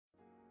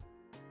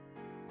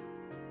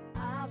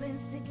been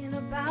thinking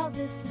about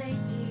this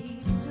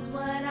lately. This is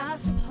what I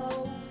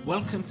suppose.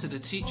 Welcome to the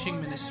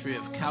teaching ministry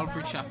of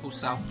Calvary Chapel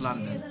South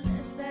London.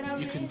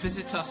 You can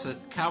visit us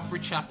at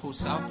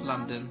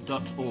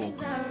calvarychapelsouthlondon.org.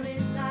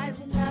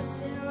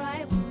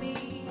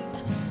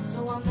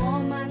 So I'm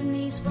on my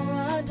knees for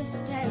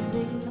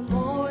understanding. The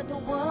more the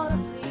world I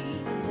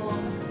see, the more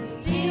I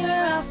see. Here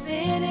I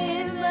fit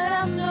in, but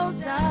I'm no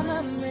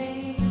diamond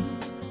ring.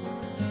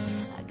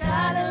 I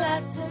got a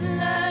lot to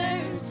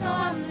learn, so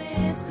I'm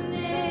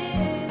listening.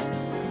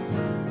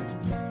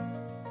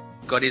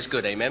 God is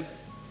good, amen.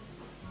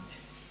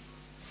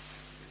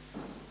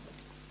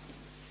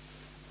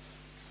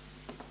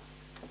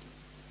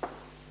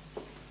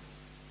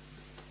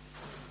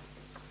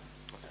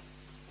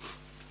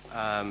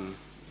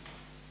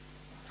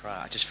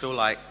 Right, I just feel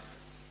like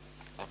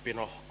I've been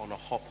on a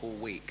hop all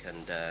week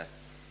and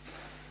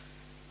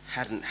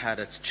hadn't had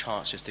a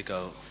chance just to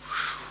go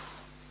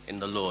in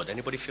the Lord.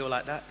 Anybody feel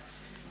like that?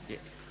 Yeah.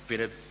 Been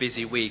a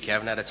busy week, you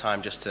haven't had a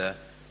time just to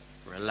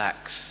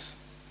relax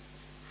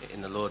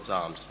in the Lord's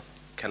arms.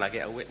 Can I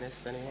get a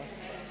witness, anyone?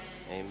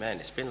 Amen.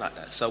 It's been like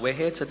that. So we're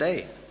here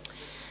today.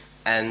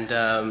 And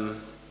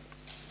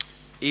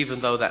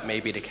even though that may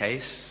be the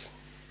case,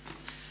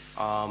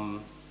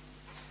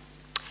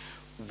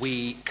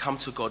 we come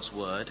to God's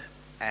word,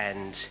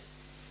 and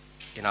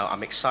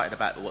I'm excited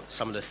about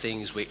some of the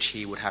things which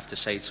he would have to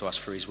say to us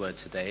through his word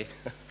today.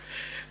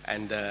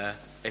 And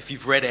if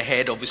you've read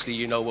ahead, obviously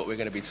you know what we're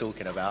going to be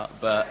talking about,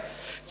 but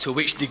to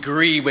which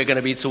degree we're going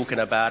to be talking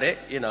about it,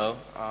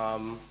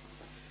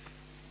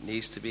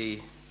 needs to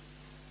be,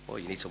 well,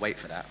 you need to wait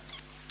for that.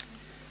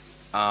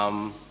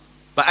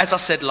 But as I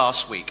said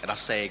last week, and I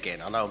say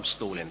again, I know I'm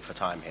stalling for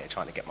time here,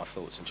 trying to get my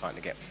thoughts and trying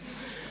to get...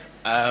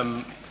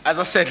 as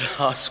I said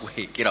last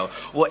week,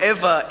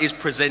 whatever is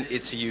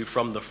presented to you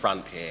from the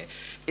front here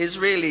is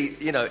really,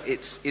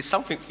 it's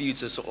something for you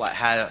to sort of like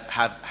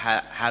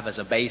have as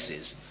a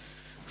basis,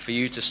 for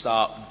you to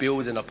start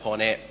building upon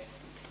it,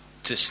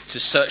 to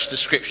search the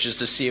scriptures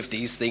to see if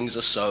these things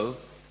are so,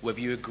 whether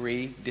you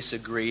agree,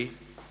 disagree,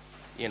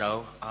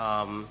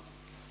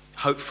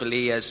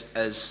 hopefully as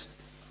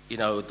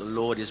the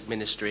Lord is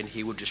ministering,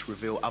 he will just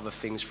reveal other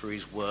things through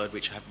his word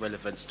which have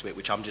relevance to it,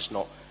 which I'm just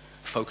not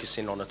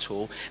focusing on at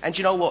all. And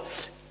you know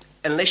what?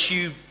 Unless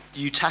you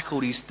tackle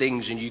these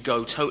things and you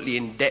go totally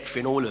in depth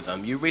in all of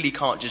them, you really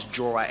can't just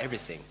draw out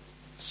everything.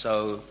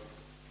 So,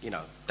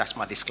 that's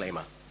my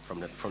disclaimer from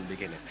the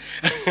beginning.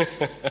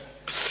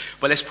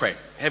 But let's pray.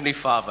 Heavenly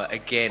Father,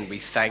 again, we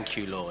thank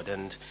you, Lord.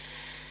 And,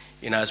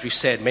 as we've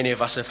said, many of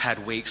us have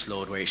had weeks,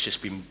 Lord, where it's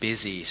just been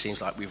busy. It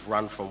seems like we've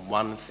run from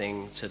one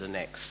thing to the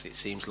next. It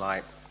seems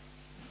like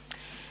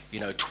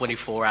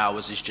 24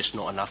 hours is just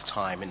not enough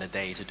time in the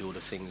day to do all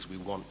the things we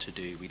want to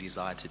do, we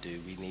desire to do,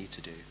 we need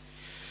to do.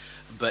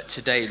 But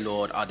today,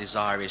 Lord, our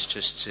desire is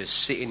just to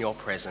sit in your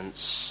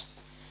presence,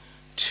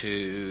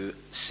 to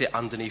sit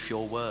underneath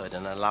your word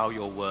and allow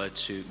your word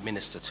to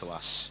minister to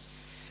us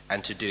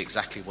and to do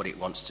exactly what it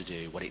wants to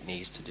do, what it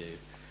needs to do.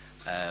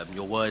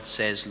 Your word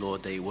says,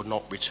 Lord, that it will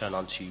not return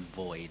unto you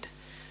void.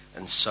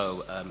 And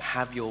so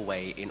have your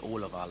way in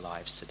all of our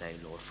lives today,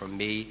 Lord, from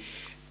me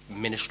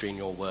ministering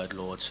your word,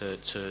 Lord,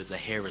 to the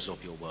hearers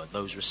of your word,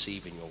 those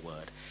receiving your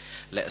word.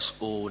 Let us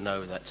all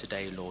know that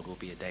today, Lord, will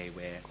be a day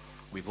where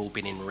we've all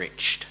been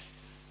enriched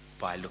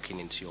by looking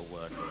into your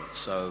word, Lord.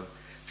 So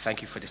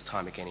thank you for this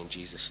time again in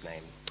Jesus'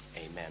 name.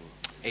 Amen.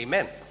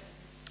 Amen.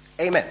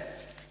 Amen.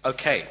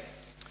 Okay.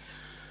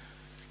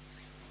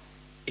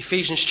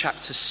 Ephesians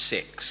chapter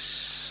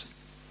 6.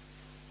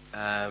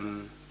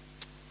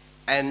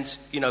 And,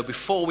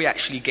 before we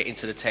actually get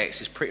into the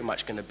text, it's pretty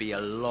much going to be a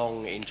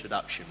long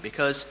introduction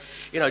because,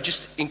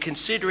 just in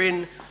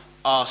considering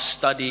our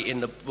study in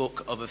the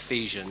book of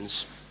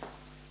Ephesians,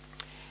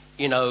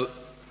 there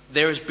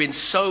has been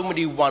so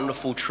many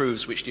wonderful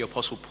truths which the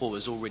Apostle Paul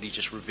has already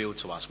just revealed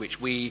to us, which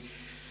we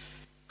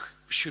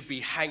should be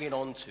hanging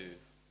on to,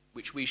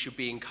 which we should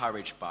be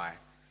encouraged by.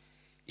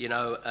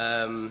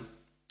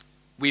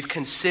 We've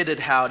considered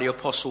how the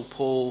Apostle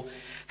Paul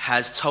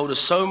has told us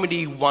so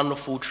many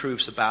wonderful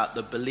truths about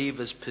the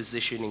believer's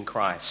position in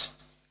Christ.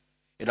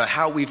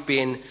 How we've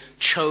been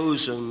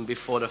chosen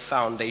before the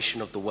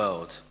foundation of the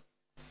world.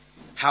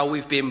 How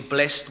we've been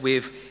blessed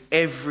with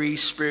every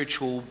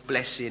spiritual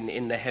blessing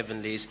in the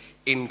heavenlies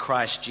in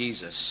Christ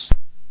Jesus.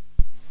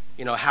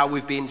 How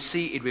we've been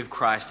seated with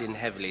Christ in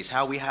heavenlies.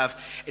 How we have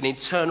an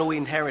eternal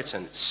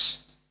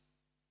inheritance.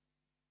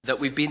 That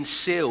we've been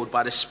sealed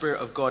by the Spirit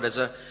of God as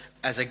a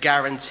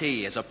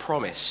guarantee, as a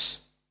promise.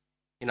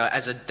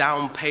 As a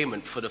down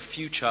payment for the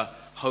future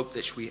hope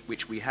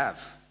which we have.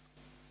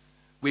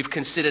 We've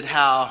considered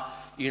how,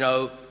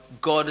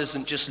 God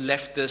hasn't just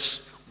left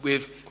us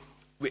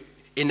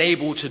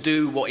enabled to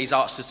do what he's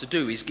asked us to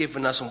do. He's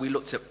given us, and we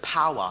looked at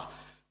power,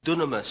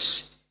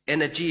 dunamis,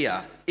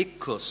 energia,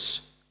 ikos,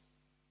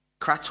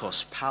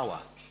 kratos, power.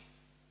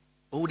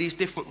 All these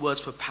different words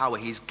for power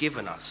he's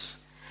given us.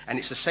 And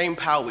it's the same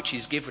power which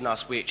he's given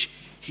us which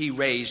he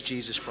raised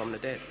Jesus from the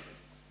dead.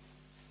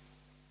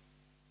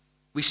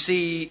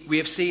 We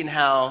have seen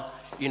how,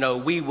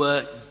 we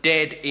were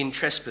dead in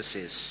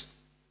trespasses.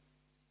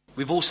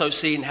 We've also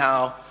seen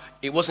how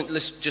it wasn't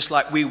just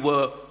like we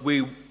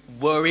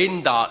were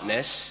in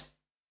darkness.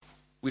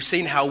 We've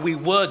seen how we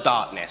were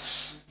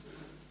darkness.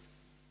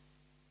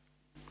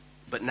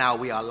 But now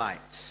we are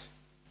light.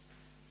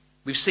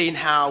 We've seen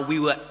how we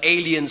were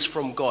aliens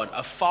from God,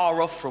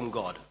 afar off from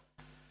God.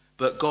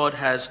 But God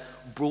has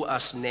brought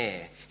us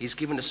near. He's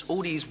given us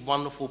all these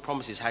wonderful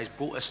promises, how he's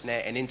brought us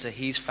near and into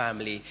his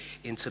family,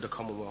 into the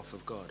commonwealth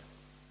of God.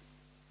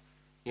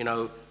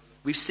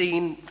 We've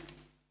seen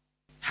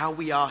how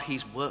we are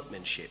his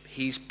workmanship,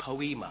 his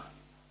poema.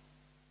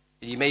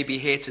 You may be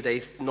here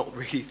today not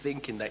really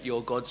thinking that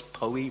you're God's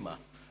poema,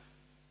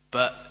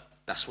 but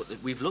that's what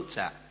we've looked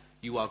at.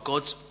 You are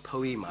God's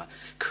poema,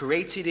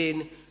 created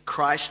in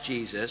Christ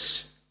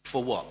Jesus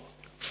for what?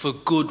 For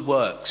good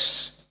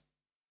works,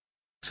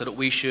 so that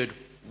we should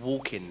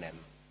walk in them.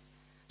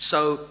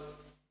 So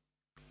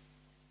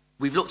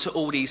we've looked at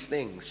all these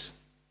things,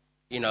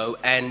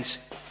 and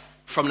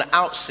from the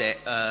outset,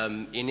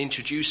 in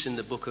introducing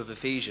the book of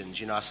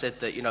Ephesians, I said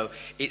that,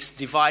 it's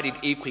divided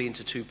equally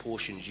into two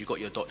portions. You've got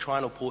your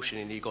doctrinal portion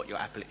and you've got your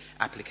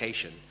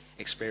application,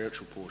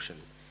 experiential portion.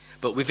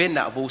 But within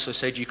that, I've also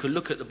said you could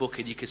look at the book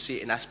and you could see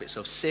it in aspects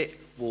of sit,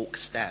 walk,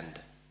 stand.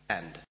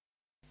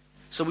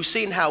 So we've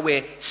seen how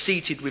we're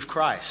seated with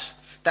Christ.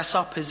 That's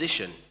our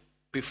position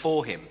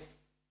before him.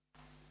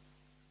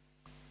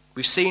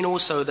 We've seen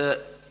also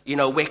that,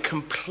 we're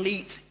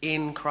complete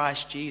in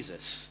Christ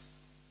Jesus.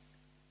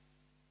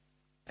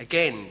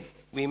 Again,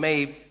 we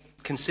may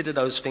consider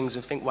those things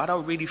and think, well, I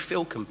don't really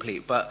feel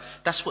complete. But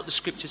that's what the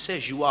scripture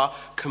says. You are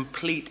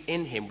complete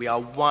in him. We are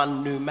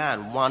one new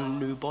man, one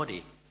new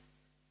body.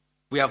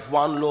 We have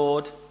one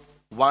Lord,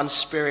 one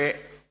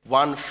Spirit,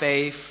 one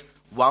faith,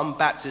 one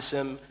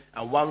baptism,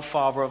 and one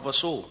Father of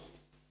us all.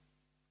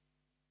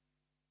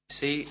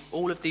 See,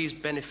 all of these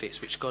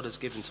benefits which God has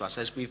given to us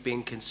as we've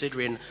been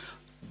considering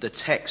the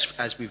text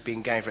as we've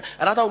been going through.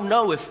 And I don't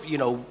know if,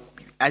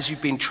 as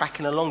you've been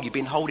tracking along, you've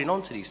been holding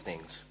on to these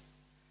things.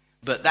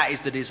 But that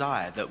is the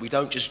desire, that we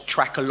don't just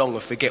track along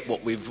and forget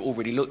what we've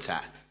already looked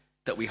at,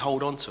 that we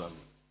hold on to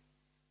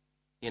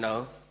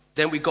them.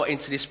 Then we got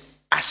into this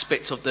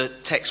aspect of the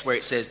text where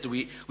it says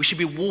we should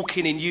be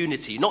walking in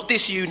unity. Not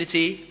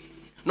disunity,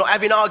 not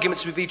having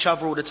arguments with each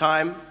other all the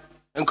time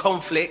and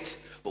conflict,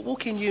 but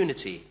walk in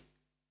unity.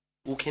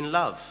 Walk in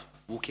love,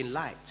 walk in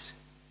light.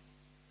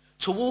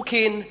 To walk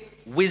in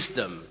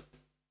wisdom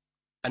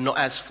and not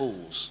as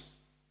fools.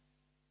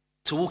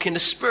 To walk in the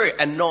Spirit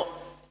and not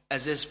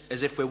as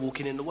if we're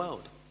walking in the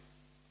world.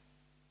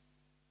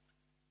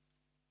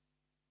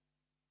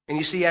 And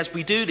you see, as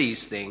we do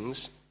these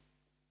things,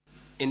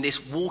 in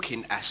this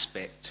walking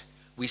aspect,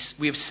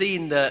 we have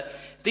seen that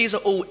these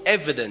are all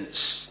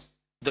evidence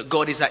that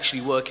God is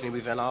actually working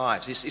within our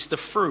lives. It's the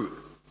fruit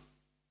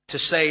to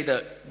say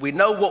that we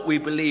know what we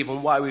believe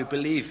and why we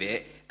believe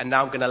it, and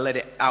now I'm going to let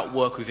it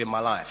outwork within my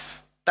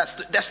life. That's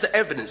the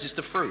evidence, it's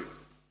the fruit.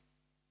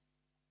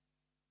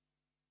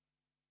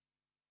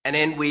 And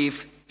then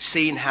we've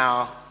seen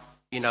how,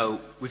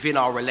 within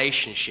our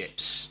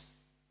relationships,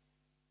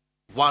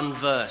 one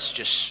verse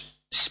just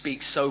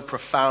speaks so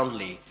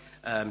profoundly,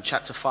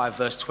 chapter 5,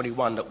 verse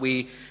 21, that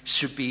we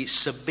should be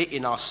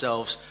submitting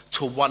ourselves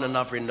to one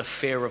another in the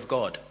fear of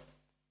God.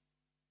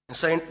 And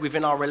saying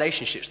within our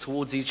relationships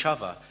towards each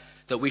other,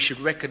 that we should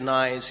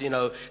recognize,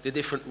 the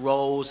different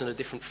roles and the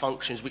different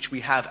functions which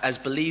we have as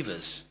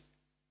believers.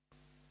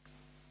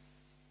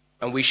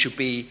 And we should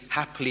be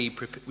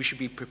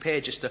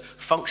prepared just to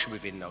function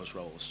within those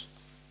roles.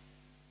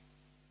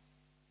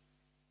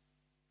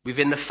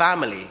 Within the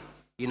family,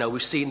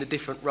 we've seen the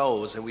different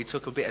roles, and we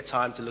took a bit of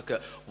time to look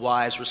at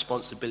wives'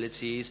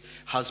 responsibilities,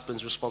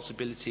 husbands'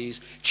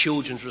 responsibilities,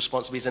 children's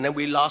responsibilities, and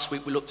then last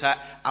week we looked at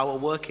our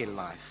working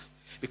life.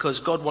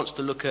 Because God wants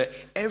to look at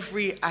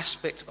every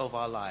aspect of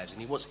our lives,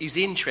 and he's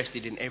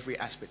interested in every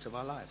aspect of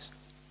our lives.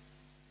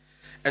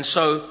 And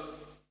so,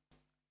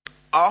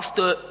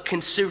 after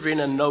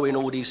considering and knowing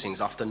all these things,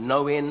 after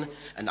knowing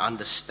and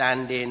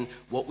understanding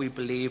what we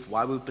believe,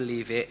 why we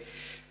believe it,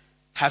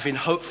 having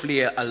hopefully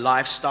a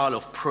lifestyle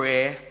of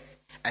prayer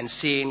and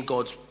seeing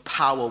God's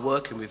power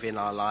working within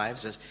our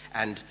lives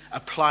and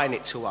applying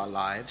it to our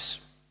lives,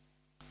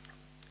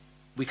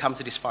 we come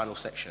to this final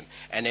section.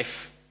 And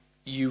if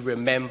you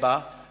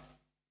remember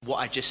what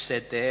I just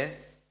said there,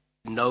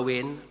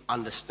 knowing,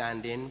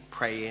 understanding,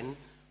 praying,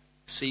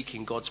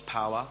 seeking God's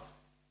power,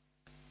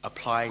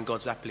 applying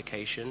God's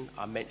application.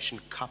 I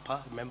mentioned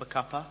cuppa. Remember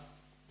cuppa?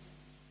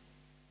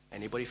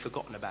 Anybody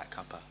forgotten about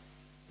cuppa?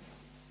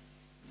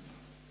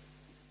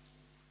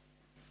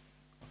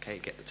 Okay,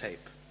 get the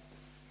tape.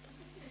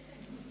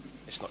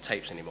 It's not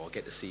tapes anymore.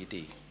 Get the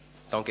CD.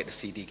 Don't get the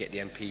CD, get the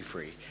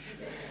MP3.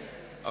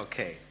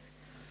 Okay.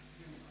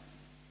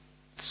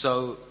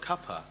 So,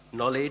 cuppa,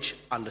 knowledge,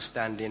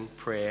 understanding,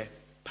 prayer,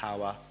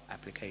 power,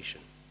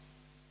 application.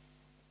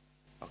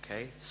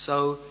 Okay,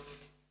 so,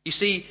 you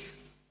see,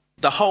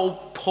 the whole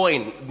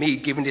point, me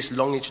giving this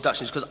long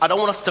introduction, is because I don't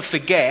want us to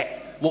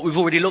forget what we've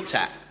already looked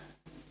at.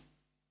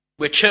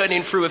 We're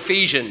churning through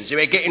Ephesians.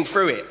 We're getting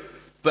through it.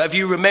 But have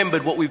you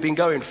remembered what we've been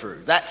going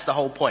through? That's the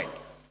whole point.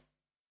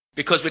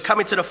 Because we're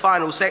coming to the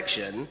final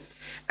section,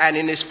 and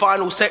in this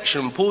final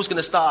section, Paul's going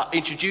to start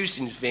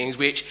introducing things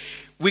which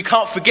we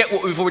can't forget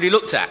what we've already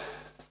looked at.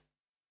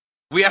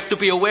 We have to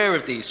be aware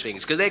of these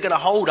things because they're going to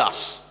hold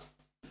us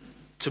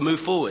to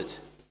move forward,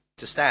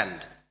 to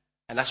stand.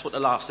 And that's what the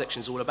last section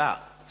is all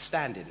about,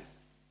 standing.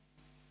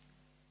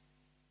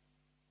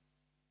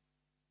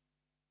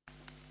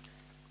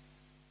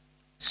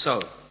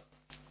 So,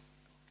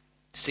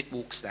 sit,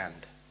 walk,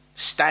 stand.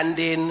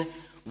 Standing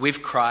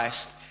with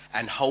Christ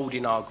and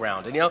holding our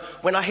ground. And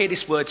when I hear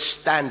this word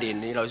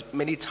standing,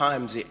 many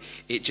times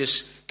it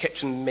just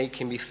kept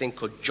making me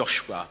think of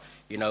Joshua,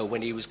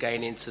 when he was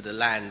going into the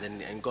land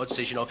and God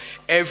says,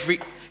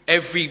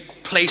 every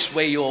place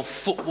where your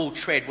foot will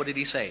tread, what did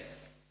he say?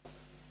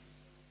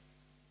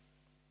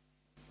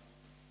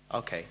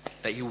 Okay,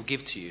 that he will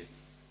give to you.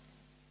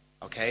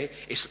 Okay?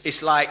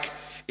 It's like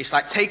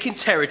taking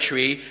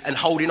territory and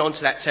holding on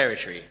to that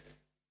territory.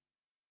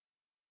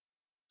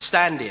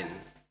 Standing.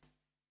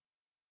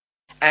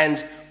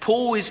 And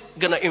Paul is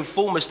going to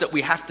inform us that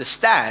we have to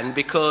stand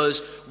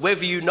because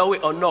whether you know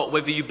it or not,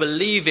 whether you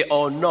believe it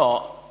or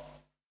not,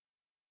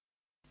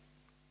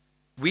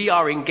 we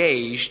are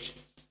engaged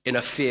in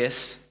a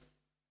fierce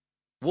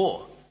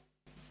war.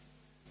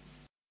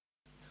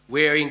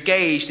 We're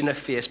engaged in a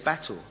fierce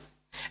battle.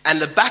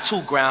 And the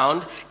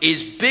battleground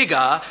is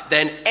bigger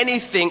than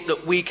anything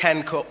that we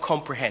can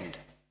comprehend.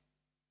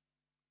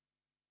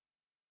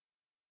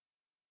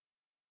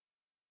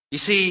 You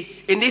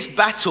see, in this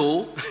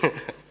battle,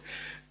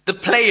 the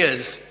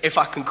players, if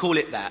I can call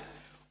it that,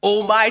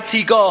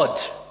 Almighty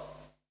God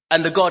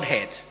and the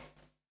Godhead,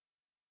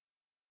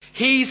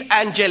 His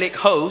angelic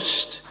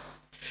host,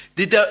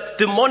 the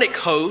demonic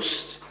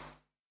host,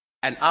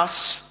 and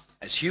us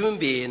as human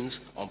beings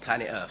on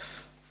planet Earth.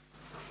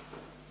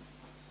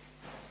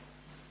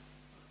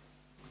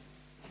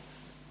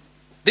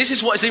 This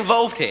is what is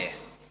involved here.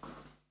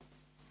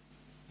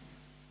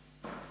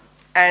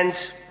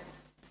 And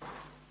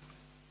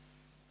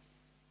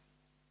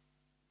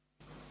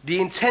the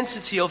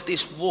intensity of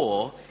this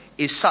war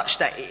is such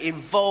that it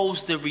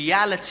involves the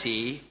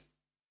reality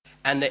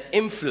and the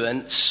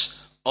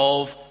influence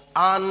of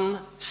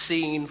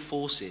unseen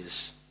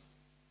forces.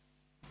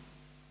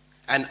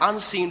 And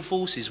unseen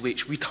forces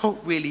which we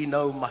don't really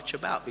know much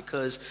about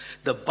because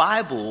the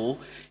Bible,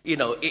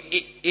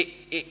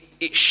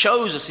 it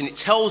shows us and it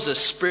tells us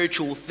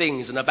spiritual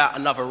things and about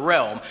another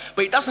realm,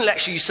 but it doesn't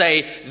actually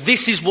say,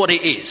 this is what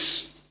it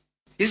is.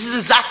 This is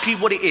exactly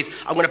what it is.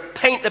 I'm going to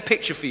paint the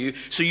picture for you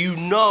so you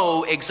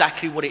know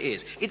exactly what it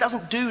is. It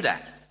doesn't do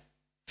that.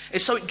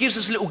 And so it gives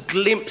us little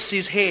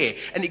glimpses here,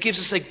 and it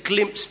gives us a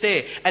glimpse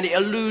there, and it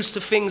alludes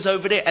to things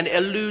over there, and it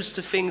alludes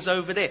to things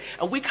over there.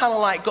 And we kind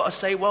of got to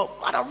say, well,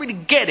 I don't really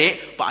get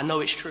it, but I know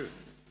it's true.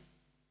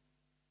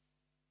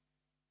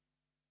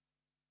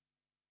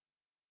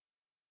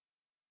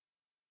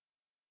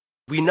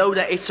 We know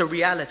that it's a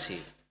reality.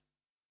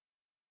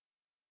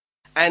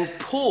 And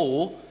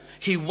Paul,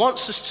 he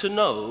wants us to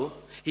know,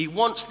 he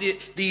wants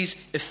these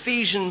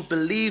Ephesian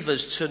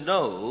believers to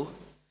know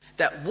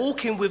that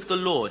walking with the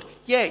Lord,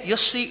 yeah, you're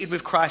seated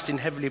with Christ in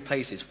heavenly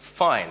places,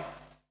 fine,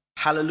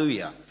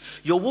 hallelujah.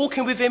 You're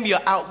walking with him,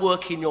 you're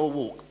outworking your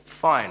walk,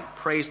 fine,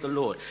 praise the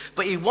Lord.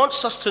 But he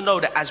wants us to know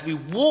that as we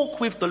walk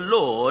with the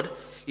Lord,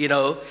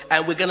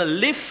 and we're going to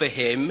live for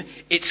him,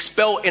 it's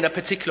spelled in a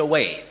particular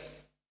way.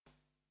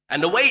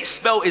 And the way it's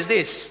spelled is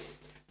this: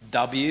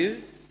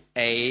 W-A-R-F-A-R-E.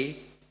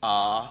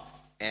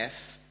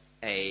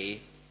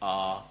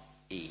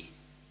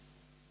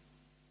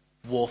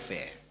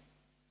 Warfare.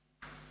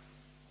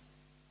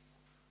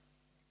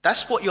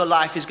 That's what your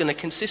life is going to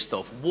consist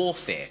of,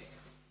 warfare.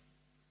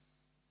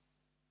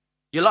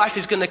 Your life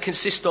is going to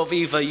consist of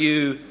either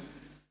you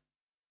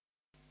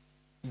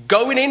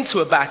going into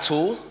a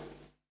battle,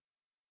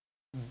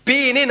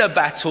 being in a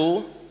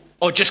battle,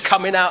 or just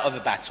coming out of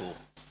a battle.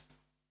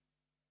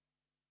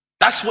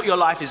 That's what your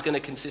life is going to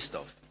consist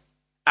of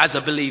as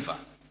a believer.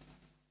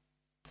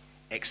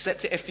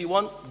 Accept it if you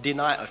want,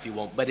 deny it if you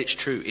want, but it's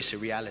true, it's a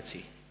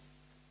reality.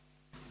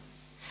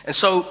 And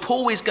so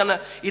Paul is going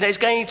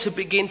to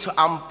begin to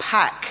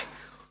unpack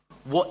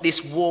what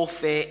this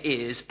warfare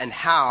is and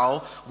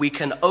how we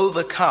can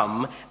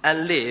overcome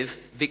and live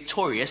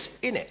victorious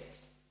in it.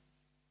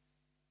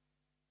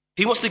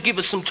 He wants to give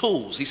us some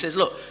tools. He says,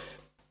 look,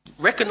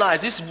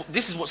 recognize this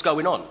is what's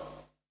going on.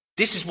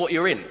 This is what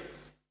you're in.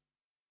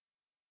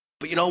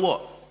 But you know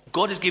what?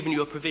 God has given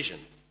you a provision.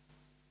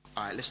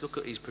 All right, let's look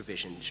at these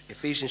provisions.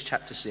 Ephesians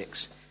chapter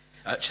 6,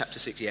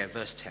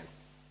 verse 10.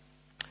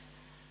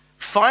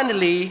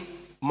 Finally,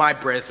 my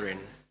brethren,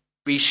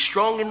 be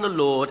strong in the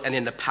Lord and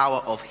in the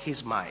power of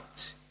his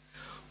might.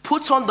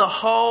 Put on the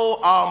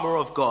whole armor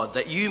of God,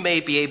 that you may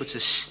be able to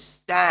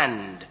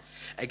stand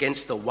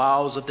against the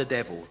wiles of the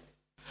devil.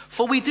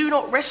 For we do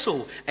not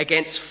wrestle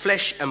against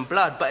flesh and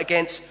blood, but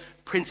against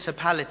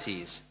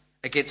principalities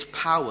against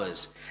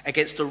powers,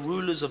 against the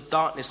rulers of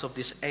darkness of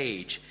this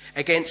age,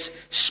 against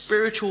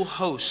spiritual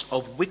hosts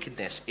of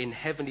wickedness in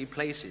heavenly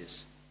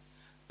places.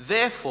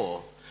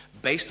 Therefore,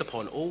 based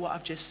upon all what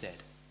I've just said,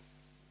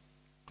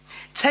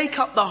 take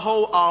up the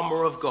whole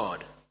armor of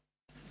God,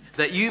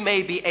 that you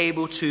may be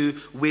able to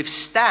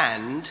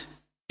withstand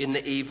in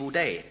the evil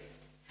day.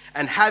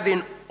 And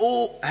having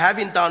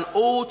done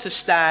all to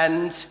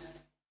stand.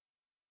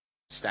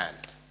 Stand,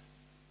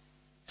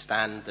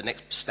 the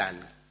next stand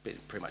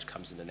bit pretty much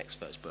comes in the next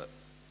verse, but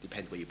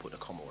depends where you put the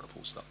comma or the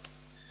full stop.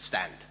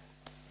 Stand.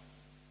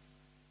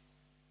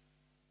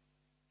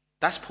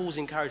 That's Paul's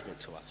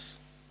encouragement to us.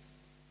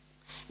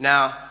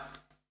 Now,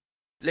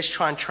 let's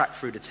try and track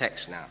through the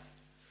text now.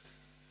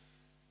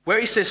 Where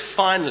he says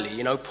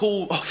finally,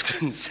 Paul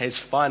often says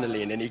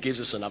finally, and then he gives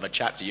us another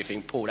chapter. You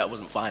think, Paul, that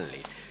wasn't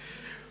finally.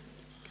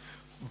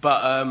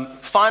 But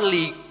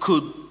finally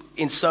could,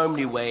 in so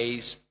many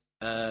ways,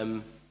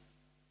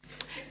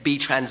 be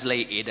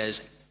translated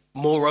as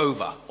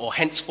moreover or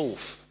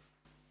henceforth.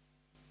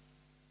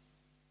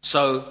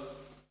 So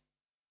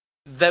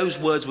those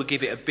words will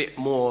give it a bit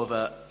more of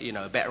a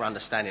better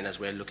understanding as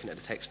we're looking at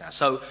the text now.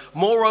 So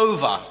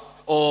moreover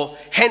or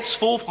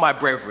henceforth, my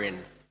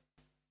brethren,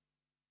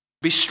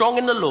 be strong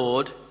in the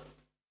Lord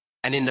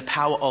and in the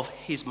power of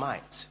his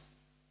might.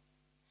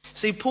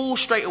 See, Paul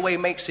straight away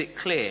makes it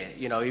clear,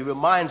 he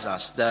reminds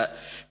us that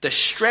the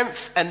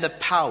strength and the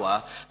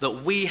power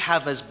that we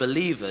have as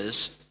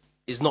believers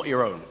is not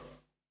your own.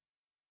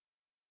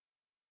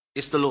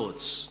 It's the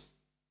Lord's.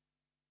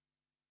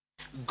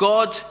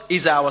 God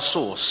is our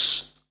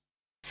source.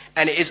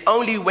 And it is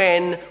only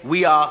when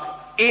we are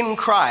in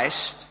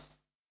Christ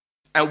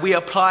and we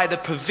apply the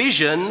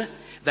provision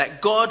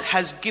that God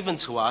has given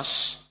to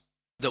us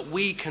that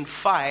we can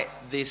fight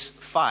this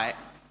fight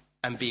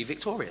and be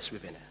victorious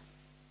within it.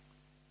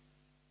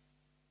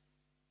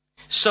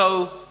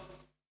 So,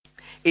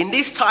 in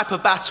this type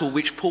of battle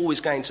which Paul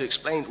is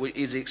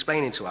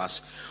explaining to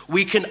us,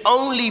 we can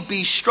only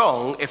be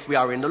strong if we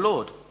are in the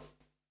Lord.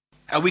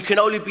 And we can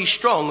only be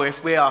strong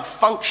if we are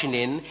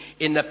functioning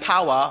in the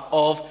power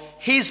of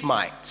his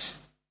might.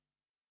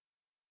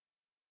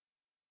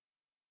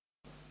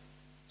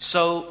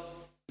 So,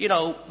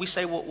 we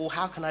say, well,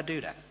 how can I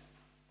do that?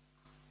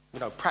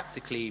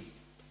 Practically,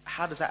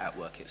 how does that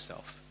outwork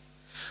itself?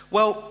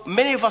 Well,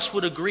 many of us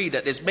would agree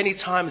that there's many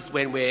times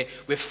when we're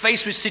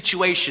faced with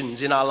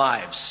situations in our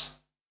lives.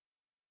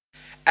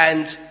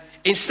 And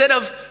instead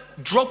of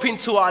dropping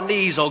to our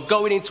knees or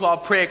going into our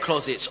prayer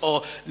closets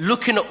or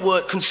looking at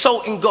word,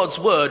 consulting God's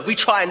word, we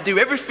try and do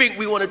everything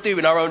we want to do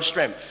in our own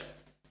strength.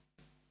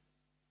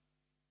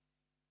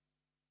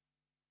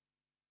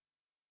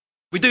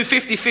 We do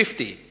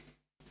 50-50.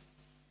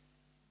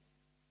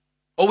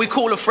 Or we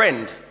call a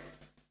friend,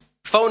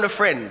 phone a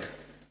friend.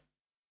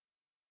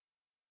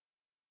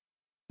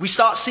 We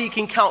start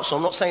seeking counsel.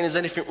 I'm not saying there's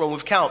anything wrong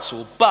with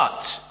counsel,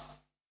 but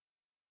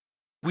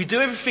we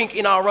do everything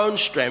in our own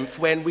strength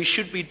when we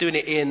should be doing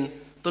it in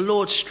the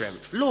Lord's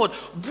strength. Lord,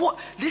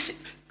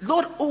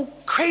 all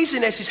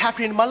craziness is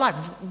happening in my life.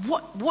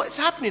 What is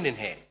happening in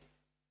here?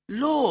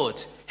 Lord,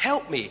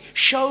 help me,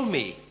 show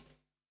me.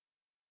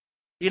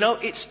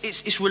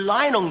 It's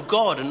relying on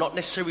God and not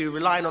necessarily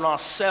relying on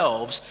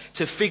ourselves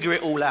to figure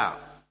it all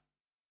out.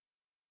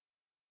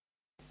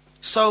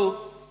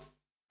 So,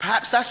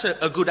 perhaps that's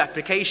a good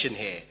application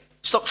here.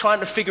 Stop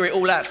trying to figure it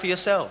all out for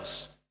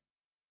yourselves.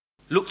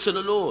 Look to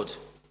the Lord.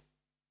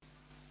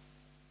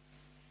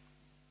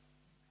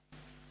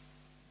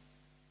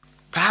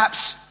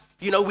 Perhaps,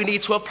 we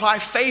need to apply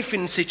faith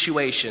in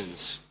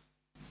situations.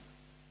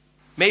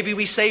 Maybe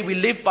we say we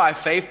live by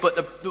faith,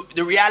 but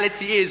the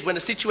reality is when a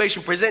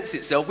situation presents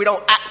itself, we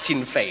don't act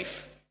in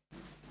faith.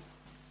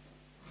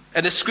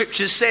 And the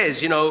scripture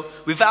says,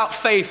 without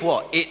faith,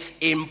 what? It's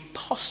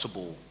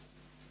impossible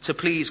to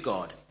please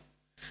God.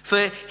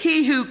 For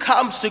he who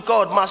comes to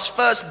God must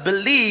first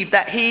believe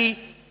that he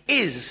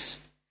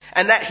is,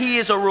 and that he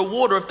is a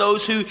rewarder of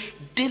those who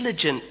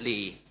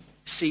diligently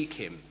seek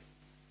him.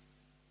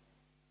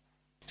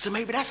 So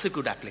maybe that's a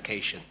good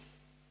application.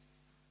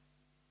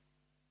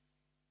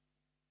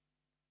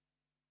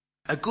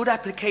 A good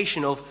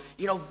application of,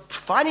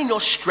 finding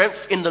your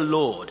strength in the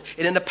Lord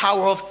and in the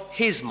power of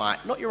his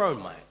might, not your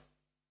own might.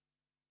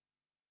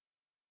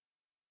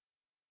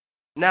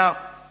 Now,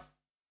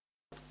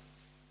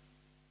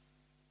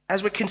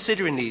 as we're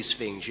considering these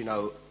things,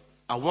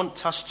 I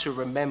want us to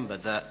remember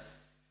that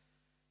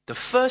the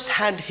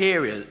first-hand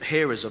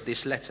hearers of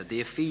this letter,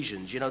 the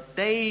Ephesians,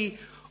 they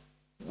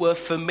were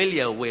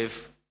familiar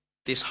with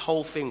this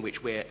whole thing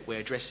which we're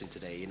addressing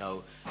today,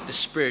 the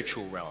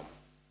spiritual realm.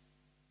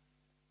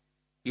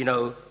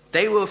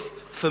 They were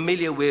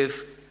familiar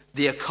with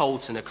the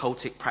occult and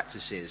occultic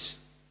practices.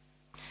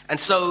 And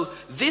so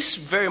this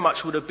very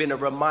much would have been a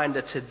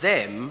reminder to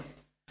them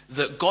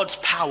that God's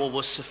power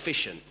was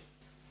sufficient.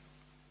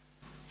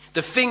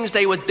 The things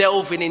they were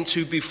delving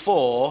into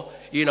before,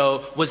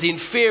 was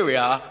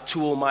inferior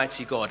to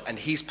Almighty God and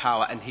his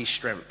power and his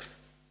strength.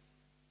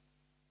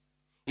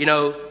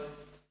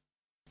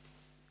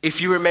 If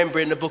you remember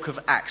in the book of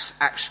Acts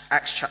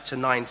chapter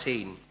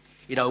 19,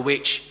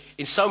 which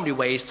in so many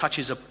ways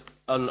touches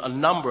on a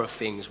number of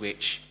things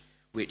which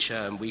we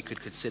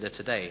could consider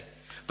today.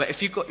 But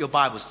if you've got your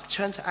Bibles,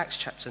 turn to Acts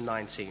chapter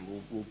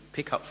 19. We'll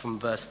pick up from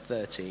verse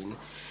 13.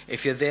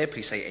 If you're there,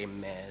 please say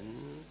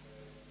amen.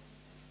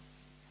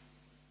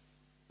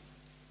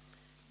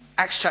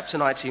 Acts chapter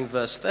 19,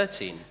 verse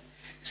 13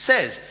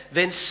 says,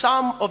 "Then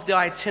some of the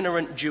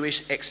itinerant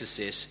Jewish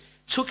exorcists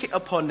took it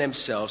upon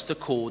themselves to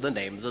call the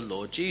name of the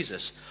Lord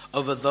Jesus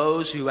over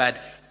those who had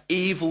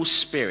evil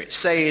spirits,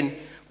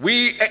 saying,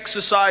 'We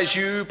exorcise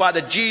you by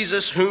the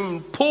Jesus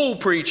whom Paul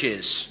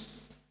preaches.'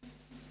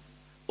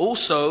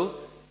 Also,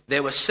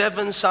 there were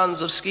 7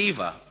 sons of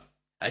Sceva,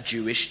 a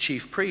Jewish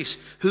chief priest,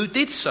 who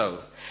did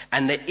so.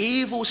 And the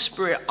evil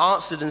spirit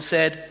answered and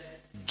said,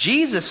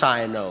 'Jesus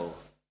I know,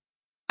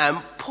 and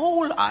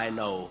Paul I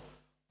know,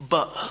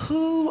 but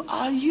who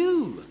are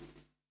you?'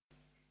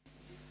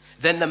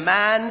 Then the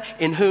man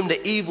in whom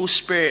the evil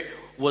spirit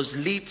was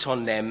leaped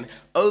on them,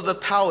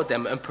 overpowered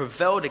them, and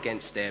prevailed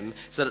against them,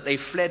 so that they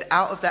fled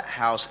out of that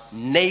house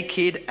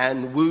naked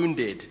and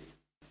wounded."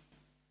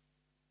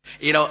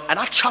 And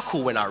I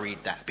chuckle when I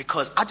read that,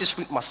 because I just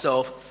think to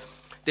myself,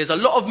 there's a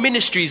lot of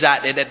ministries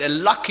out there that they're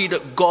lucky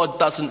that God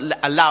doesn't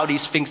allow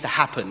these things to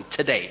happen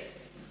today.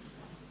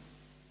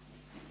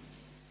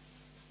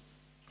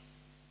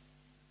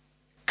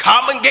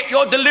 Come and get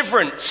your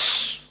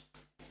deliverance.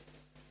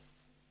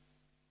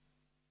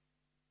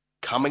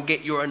 Come and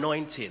get your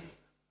anointing.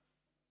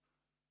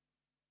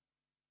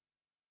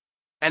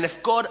 And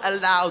if God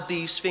allowed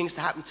these things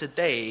to happen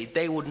today,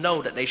 they would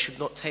know that they should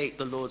not take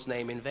the Lord's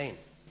name in vain.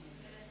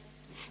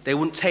 They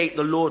wouldn't take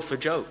the Lord for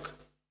joke.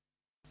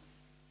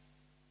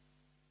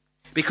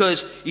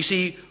 Because, you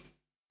see,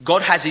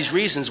 God has his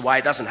reasons why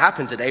it doesn't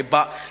happen today.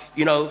 But,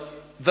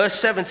 verse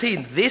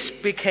 17, "This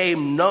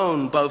became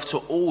known both to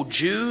all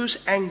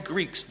Jews and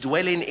Greeks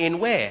dwelling in"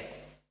 where?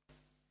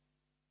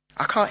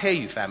 I can't hear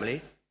you,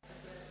 family.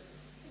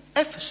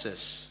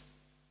 Ephesus.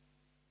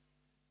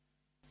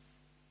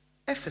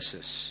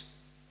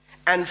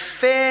 "And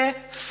fear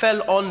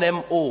fell on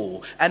them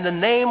all, and the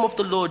name of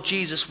the Lord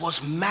Jesus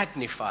was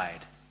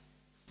magnified.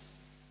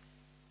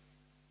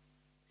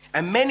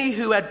 And many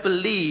who had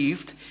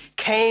believed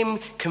came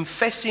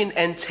confessing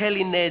and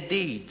telling their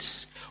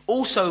deeds.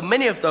 Also,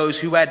 many of those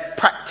who had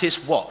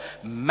practiced" what?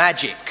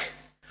 Magic.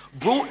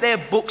 "Brought their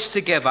books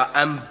together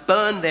and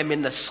burned them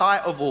in the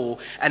sight of all,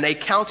 and they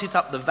counted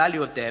up the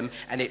value of them,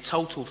 and it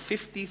totaled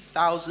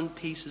 50,000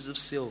 pieces of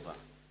silver.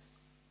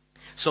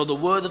 So the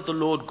word of the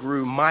Lord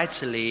grew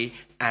mightily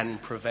and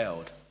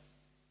prevailed."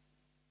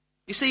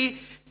 You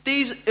see,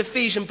 these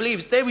Ephesian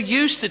believers, they were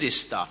used to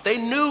this stuff. They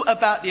knew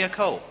about the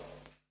occult.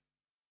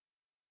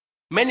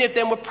 Many of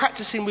them were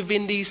practicing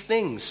within these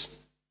things.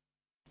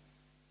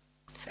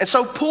 And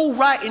so Paul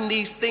writing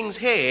these things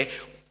here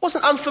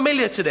wasn't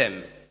unfamiliar to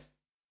them.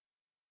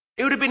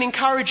 It would have been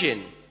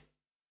encouraging.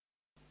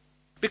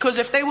 Because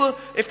if they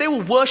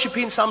were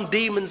worshipping some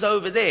demons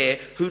over there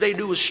who they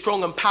knew was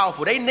strong and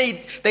powerful, they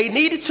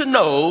needed to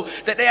know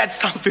that they had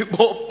something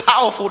more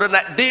powerful than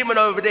that demon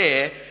over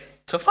there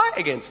to fight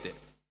against it.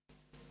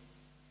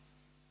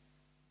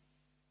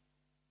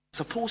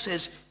 So Paul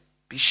says,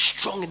 "Be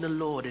strong in the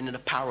Lord and in the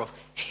power of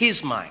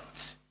his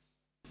might."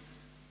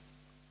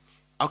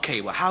 Okay,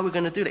 well, how are we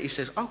going to do that? He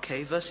says,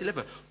 okay, verse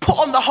 11, "Put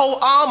on the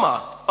whole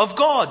armor of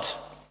God."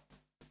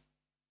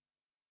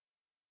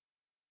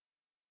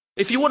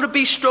 If you want to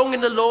be strong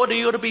in the Lord, and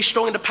you want to be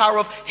strong in the power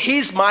of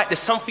his might, there's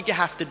something you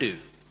have to do.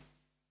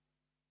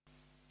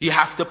 You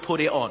have to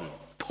put it on.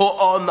 Put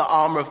on the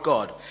armor of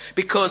God.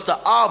 Because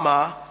the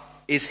armor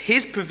is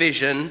his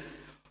provision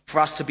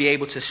for us to be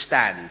able to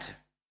stand.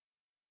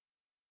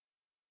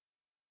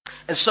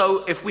 And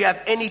so if we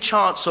have any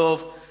chance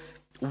of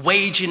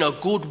waging a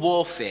good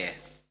warfare,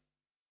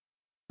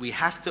 we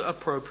have to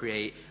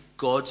appropriate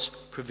God's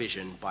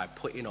provision by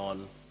putting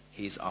on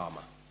his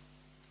armor.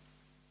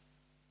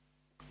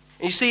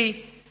 And you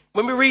see,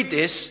 when we read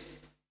this,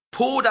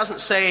 Paul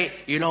doesn't say,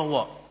 "You know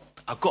what,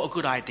 I've got a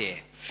good idea.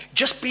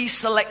 Just be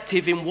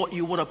selective in what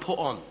you want to put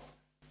on.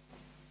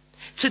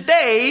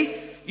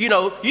 Today, you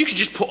could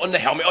just put on the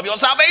helmet of your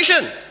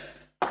salvation.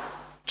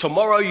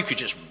 Tomorrow, you could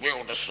just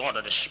wield the sword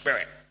of the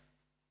Spirit.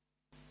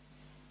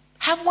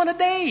 Have one a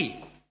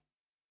day."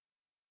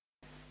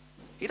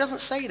 He doesn't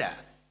say that.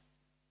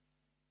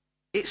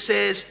 It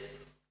says,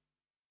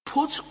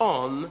 "Put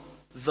on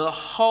the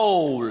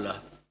whole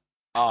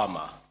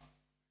armor."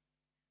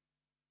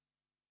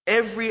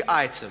 Every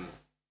item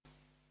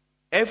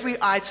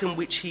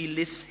which he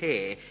lists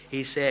here,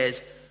 he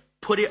says,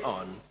 put it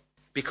on,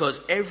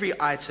 because every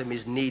item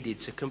is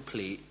needed to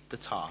complete the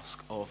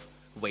task of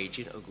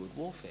waging a good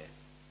warfare.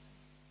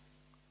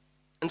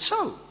 And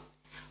so,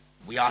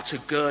 we are to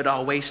gird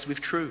our waist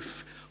with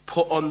truth,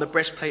 put on the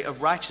breastplate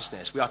of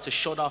righteousness. We are to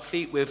shod our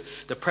feet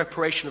with the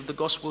preparation of the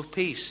gospel of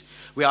peace.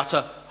 We are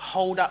to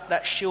hold up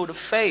that shield of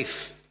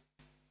faith.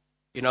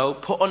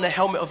 Put on the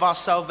helmet of our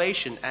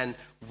salvation and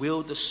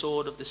wield the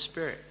sword of the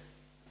Spirit,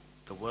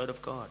 the word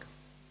of God.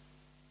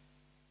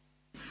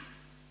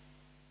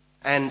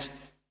 And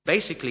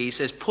basically he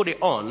says, put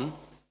it on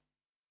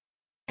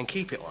and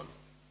keep it on.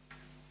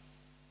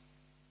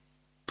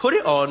 Put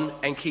it on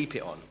and keep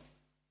it on.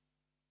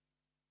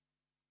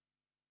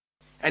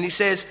 And he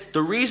says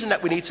the reason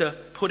that we need to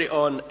put it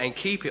on and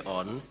keep it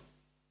on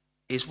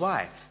is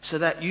why? So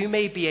that you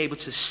may be able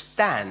to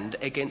stand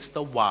against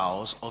the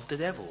wiles of the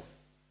devil.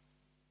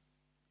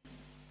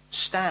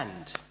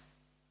 Stand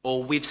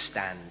or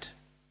withstand.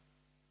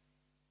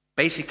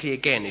 Basically,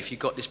 again, if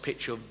you've got this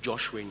picture of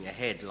Joshua in your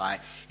head,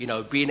 like,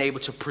 being able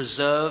to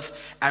preserve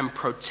and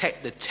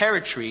protect the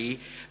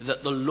territory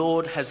that the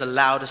Lord has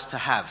allowed us to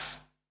have.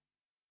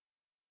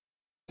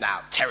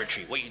 Now,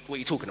 territory, what are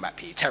you talking about,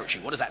 Peter?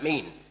 Territory, what does that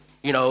mean?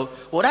 Well,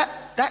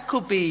 that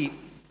could be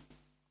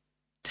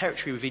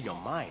territory within your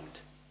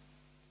mind.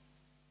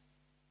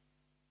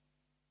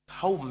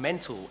 Whole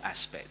mental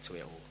aspect to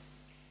it all.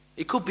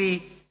 It could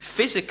be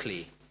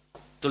physically.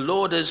 The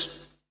Lord has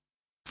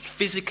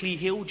physically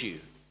healed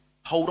you.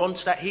 Hold on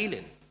to that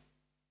healing.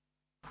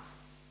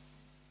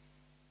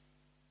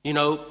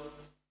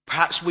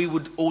 Perhaps we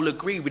would all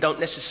agree we don't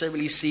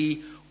necessarily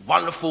see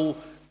wonderful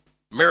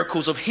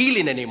miracles of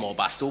healing anymore,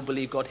 but I still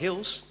believe God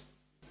heals.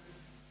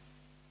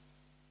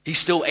 He's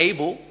still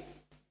able.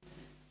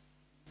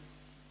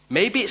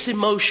 Maybe it's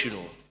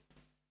emotional.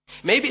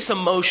 Maybe it's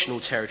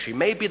emotional territory.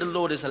 Maybe the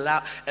Lord has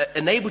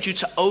enabled you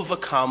to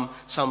overcome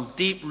some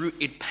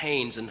deep-rooted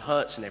pains and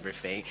hurts and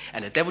everything,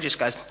 and the devil just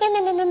goes, no,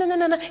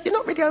 you're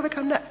not really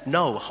overcome that.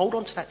 No, hold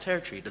on to that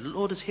territory. The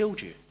Lord has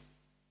healed you.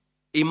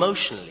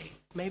 Emotionally.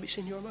 Maybe it's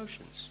in your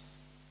emotions.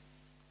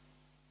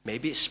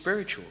 Maybe it's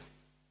spiritual.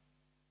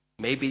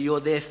 Maybe you're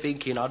there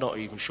thinking, I'm not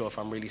even sure if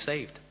I'm really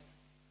saved.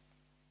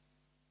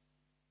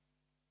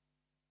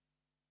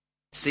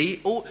 See,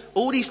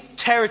 all these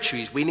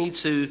territories we need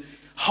to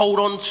hold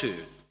on to,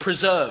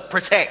 preserve,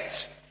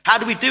 protect. How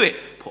do we do it?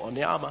 Put on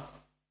the armor.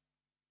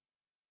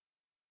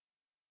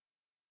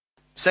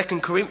 2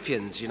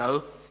 Corinthians,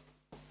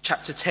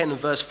 chapter 10 and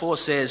verse 4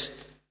 says,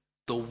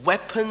 the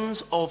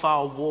weapons of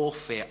our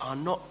warfare are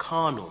not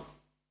carnal,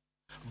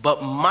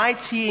 but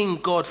mighty in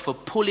God for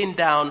pulling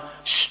down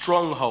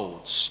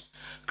strongholds,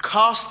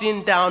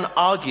 casting down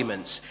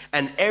arguments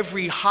and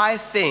every high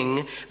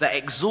thing that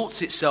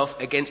exalts itself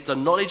against the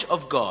knowledge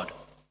of God,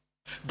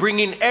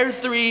 bringing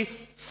every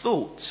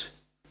thought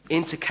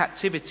into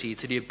captivity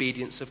to the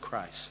obedience of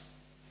Christ.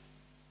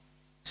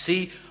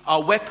 See,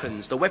 our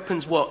weapons, the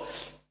weapons what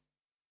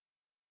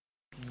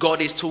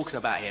God is talking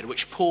about here,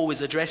 which Paul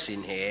is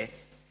addressing here,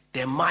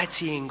 they're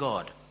mighty in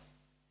God.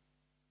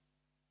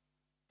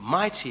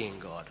 Mighty in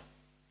God.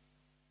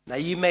 Now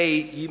you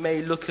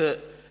may look at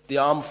the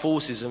armed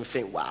forces and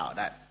think, wow,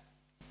 that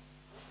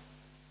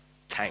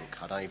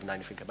tank, I don't even know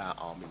anything about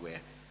army wear.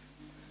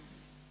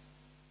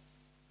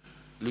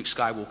 Luke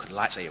Skywalker, the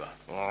lightsaber.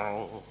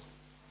 Oh.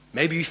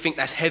 Maybe you think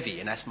that's heavy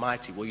and that's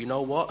mighty. Well, you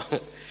know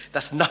what?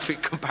 That's nothing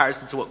in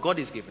comparison to what God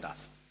has given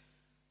us.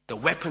 The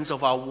weapons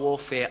of our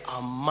warfare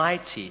are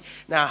mighty.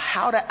 Now,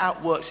 how that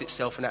outworks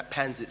itself and that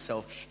pans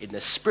itself in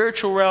the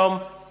spiritual realm,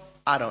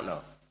 I don't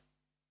know.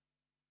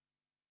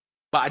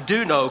 But I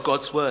do know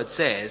God's word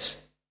says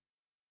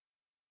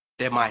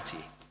they're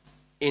mighty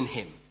in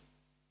him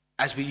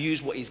as we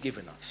use what he's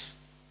given us,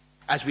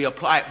 as we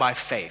apply it by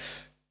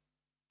faith.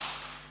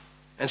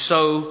 And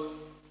so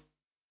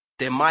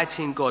they're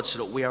mighty in God so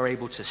that we are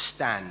able to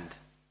stand.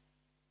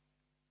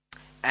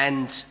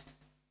 And,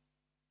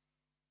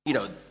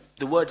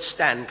 the word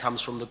stand comes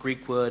from the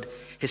Greek word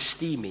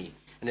histemi.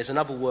 And there's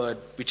another word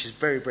which is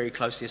very, very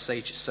closely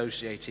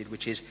associated,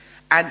 which is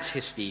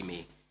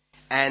anthistemi.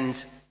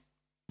 And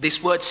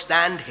this word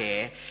stand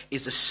here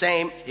is the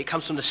same, it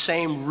comes from the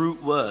same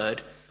root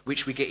word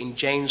which we get in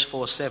James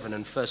 4:7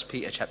 and 1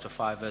 Peter chapter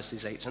 5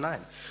 verses 8 to 9,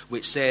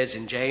 which says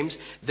in James,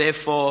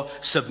 therefore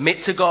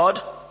submit to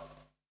God,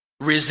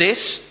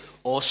 resist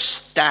or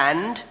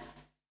stand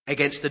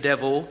against the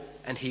devil,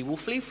 and he will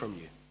flee from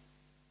you.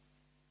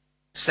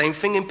 Same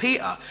thing in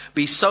Peter.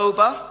 Be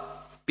sober,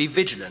 be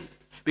vigilant,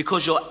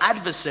 because your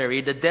adversary,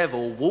 the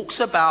devil,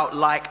 walks about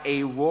like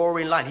a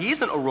roaring lion. He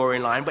isn't a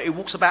roaring lion, but he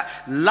walks about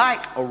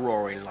like a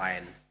roaring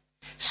lion,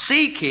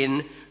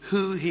 seeking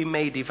who he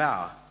may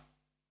devour.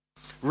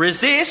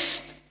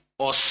 Resist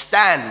or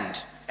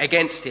stand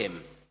against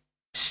him,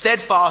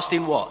 steadfast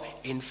in what?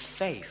 In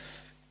faith.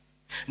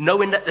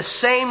 Knowing that the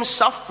same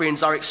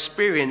sufferings are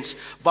experienced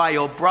by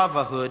your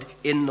brotherhood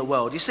in the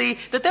world. You see,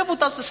 the devil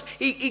does this.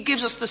 He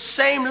gives us the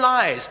same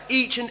lies,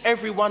 each and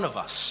every one of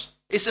us.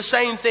 It's the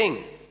same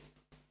thing.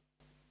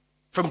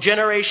 From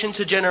generation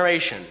to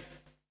generation,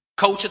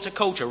 culture to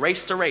culture,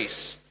 race to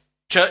race,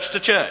 church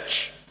to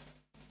church.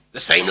 The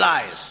same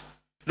lies.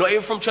 Not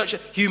even from church to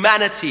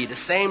humanity, the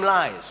same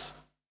lies.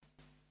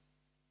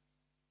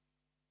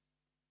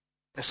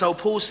 And so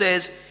Paul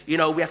says, we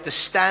have to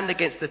stand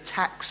against the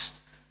attacks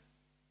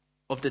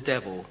of the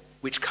devil,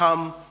 which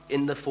come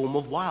in the form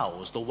of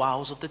wiles, the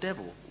wiles of the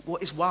devil.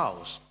 What is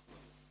wiles?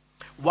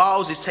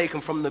 Wiles is taken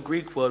from the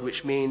Greek word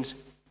which means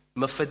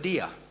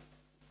mephidia,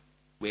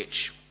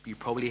 which you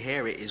probably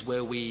hear it is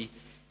where we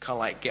kind of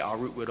like get our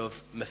root word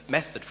of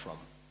method from.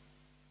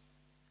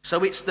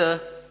 So it's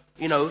the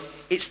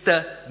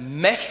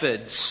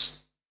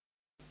methods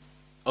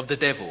of the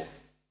devil.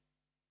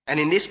 And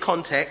in this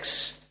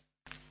context,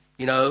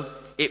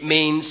 it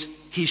means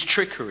his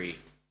trickery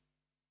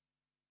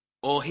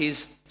or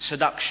his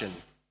seduction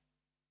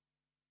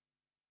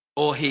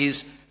or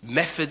his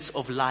methods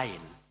of lying.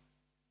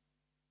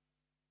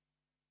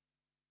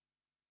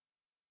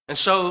 And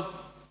so,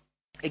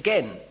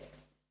 again,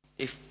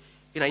 if,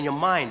 in your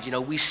mind,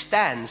 we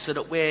stand so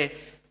that we're,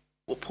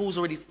 what Paul's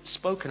already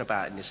spoken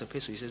about in this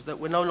epistle, he says that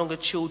we're no longer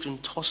children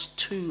tossed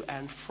to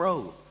and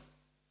fro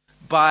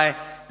by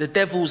the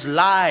devil's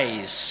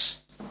lies,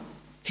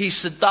 his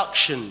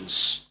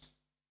seductions,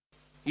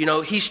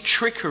 his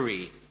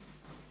trickery.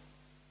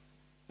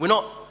 We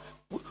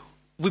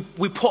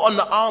put on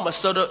the armor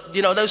so that,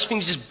 those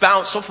things just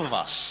bounce off of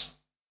us.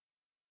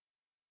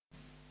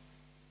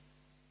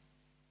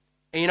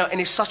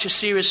 And it's such a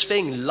serious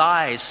thing,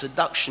 lies,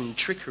 seduction,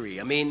 trickery.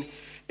 I mean,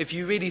 if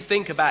you really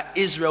think about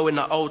Israel in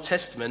the Old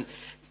Testament,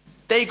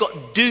 they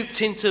got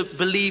duped into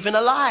believing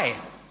a lie.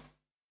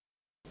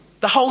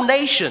 The whole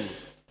nation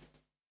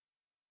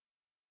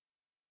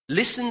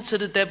listened to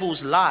the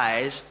devil's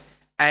lies,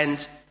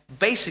 and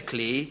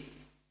basically,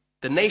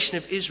 the nation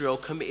of Israel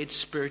committed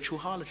spiritual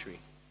harlotry.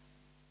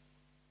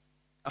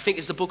 I think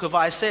it's the book of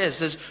Isaiah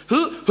says,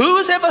 who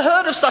has ever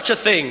heard of such a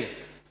thing?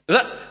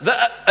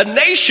 That a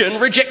nation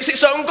rejects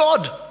its own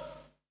God.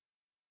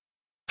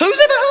 Who's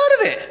ever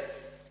heard of it?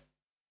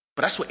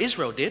 But that's what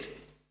Israel did.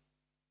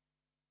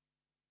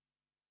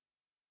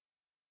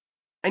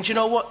 And you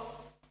know what?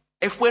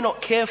 If we're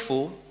not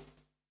careful,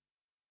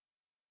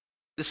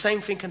 the same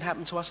thing can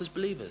happen to us as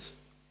believers.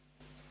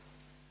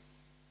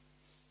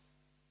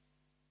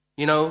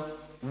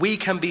 We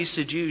can be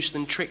seduced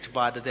and tricked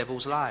by the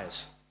devil's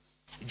lies.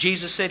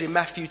 Jesus said in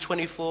Matthew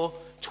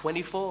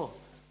 24:24,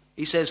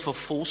 he says, "For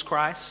false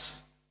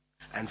Christs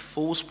and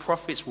false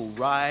prophets will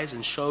rise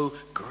and show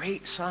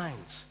great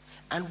signs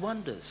and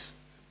wonders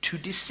to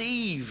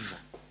deceive,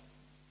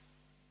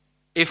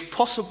 if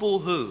possible,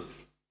 who?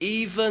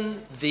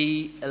 Even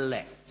the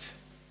elect."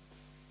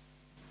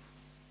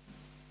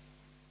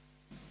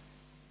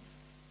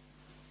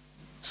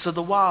 So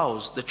the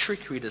wiles, the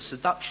trickery, the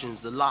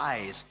seductions, the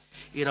lies,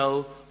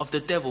 of the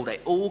devil, they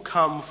all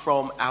come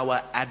from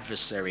our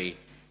adversary,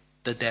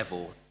 the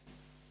devil.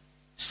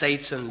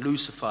 Satan,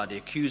 Lucifer, the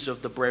accuser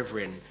of the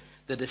brethren,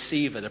 the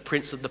deceiver, the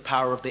prince of the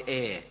power of the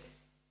air.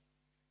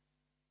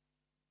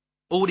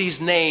 All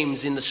these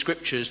names in the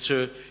scriptures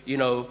to,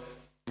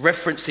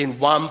 referencing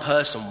one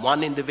person,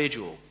 one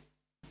individual.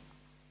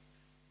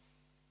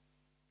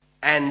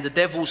 And the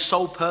devil's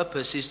sole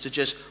purpose is to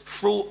just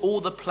thwart all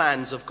the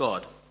plans of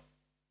God.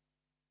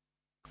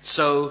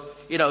 So,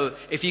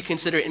 if you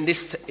consider it in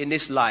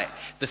this light,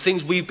 the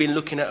things we've been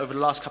looking at over the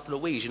last couple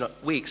of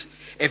weeks,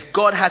 if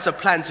God has a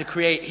plan to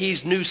create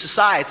his new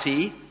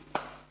society,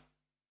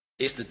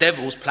 it's the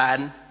devil's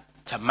plan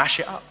to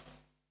mash it up,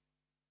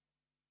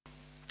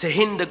 to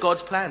hinder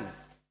God's plan.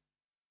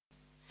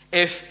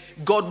 If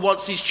God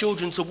wants his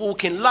children to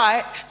walk in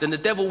light, then the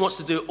devil wants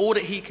to do all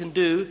that he can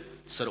do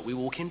so that we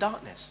walk in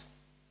darkness.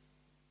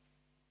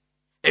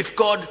 If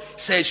God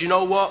says, you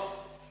know what?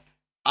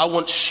 I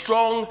want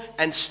strong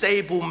and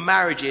stable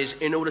marriages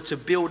in order to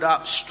build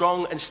up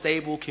strong and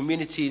stable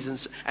communities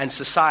and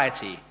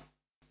society,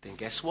 then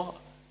guess what?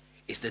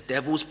 It's the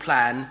devil's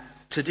plan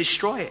to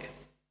destroy it,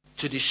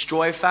 to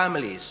destroy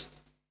families,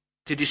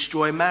 to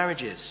destroy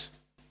marriages,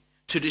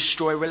 to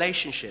destroy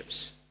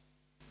relationships.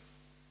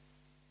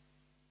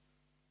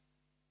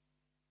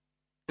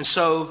 And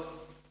so,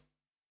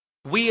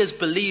 we as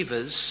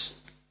believers,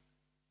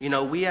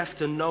 we have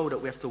to know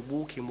that we have to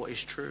walk in what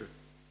is true.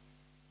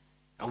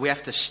 And we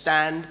have to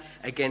stand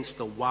against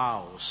the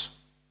wiles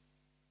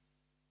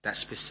that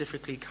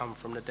specifically come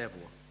from the devil.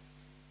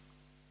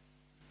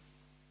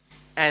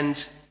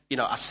 And,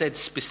 I said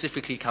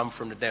specifically come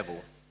from the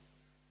devil.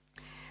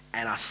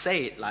 And I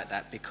say it like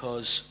that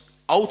because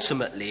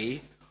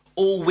ultimately,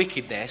 all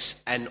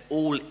wickedness and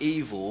all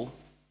evil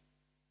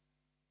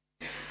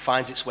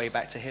finds its way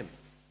back to him.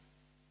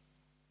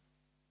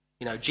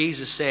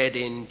 Jesus said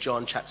in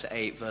John chapter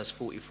 8, verse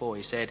 44,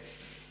 he said,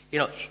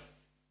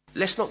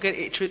 let's not get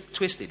it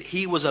twisted.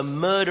 He was a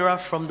murderer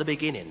from the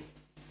beginning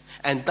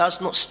and does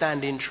not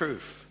stand in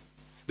truth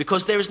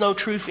because there is no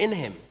truth in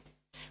him.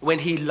 When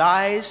he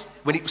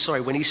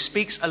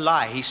speaks a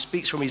lie, he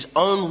speaks from his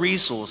own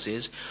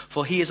resources,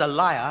 for he is a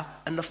liar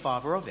and the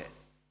father of it.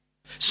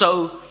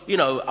 So,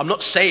 I'm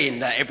not saying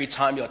that every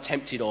time you're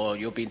tempted or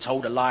you're being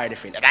told a lie or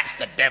anything, that's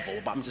the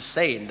devil, but I'm just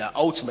saying that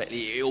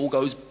ultimately it all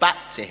goes back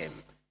to him.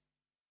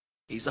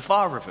 He's the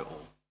father of it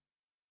all.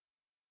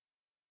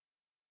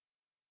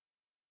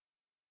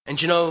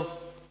 And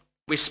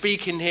we're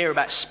speaking here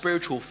about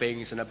spiritual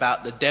things and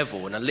about the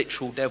devil and a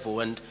literal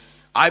devil, and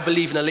I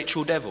believe in a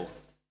literal devil.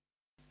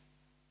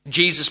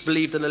 Jesus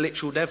believed in a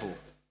literal devil.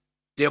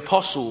 The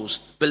apostles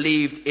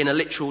believed in a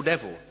literal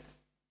devil.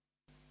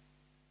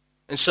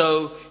 And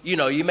so,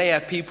 you may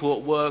have people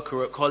at work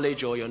or at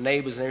college or your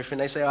neighbors and everything.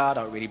 They say, I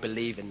don't really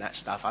believe in that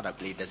stuff. I don't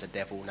believe there's a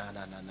devil. No,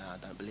 I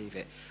don't believe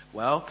it.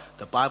 Well,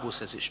 the Bible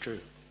says it's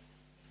true.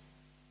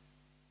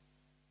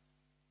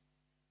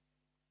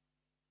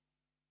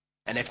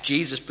 And if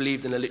Jesus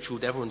believed in a literal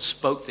devil and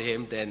spoke to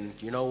him, then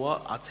you know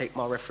what? I'll take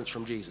my reference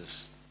from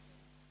Jesus.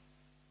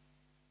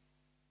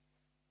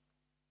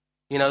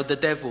 The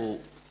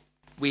devil,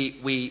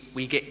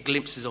 we get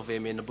glimpses of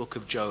him in the book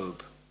of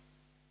Job,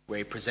 where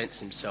he presents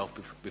himself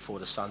before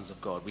the sons of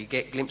God. We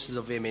get glimpses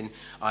of him in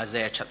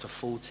Isaiah chapter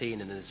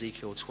 14 and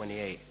Ezekiel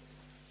 28.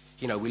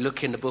 We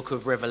look in the book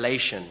of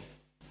Revelation,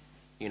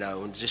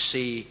 and just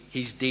see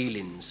his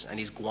dealings and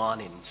his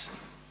guanings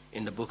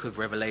in the book of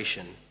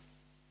Revelation.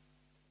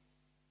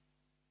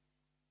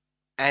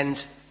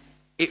 And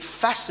it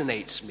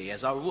fascinates me,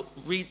 as I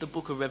read the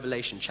book of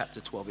Revelation chapter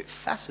 12, it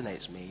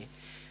fascinates me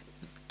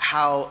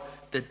how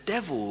the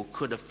devil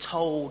could have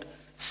told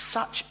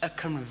such a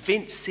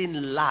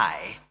convincing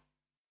lie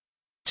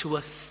to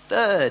a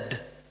third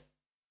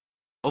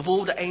of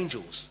all the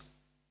angels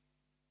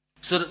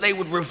so that they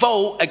would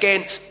revolt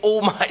against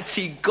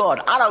Almighty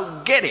God. I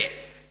don't get it.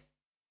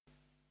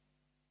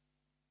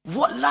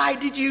 What lie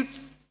did you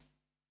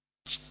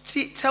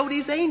tell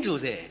these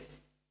angels here?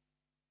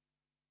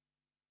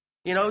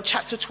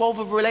 Chapter 12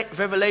 of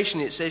Revelation,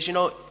 it says,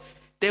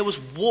 there was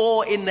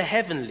war in the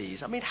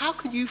heavenlies. I mean, how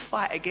can you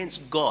fight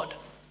against God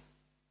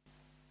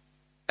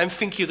and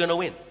think you're going to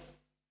win?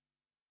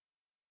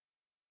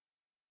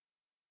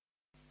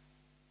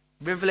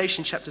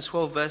 Revelation chapter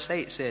 12 verse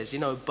 8 says,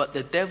 but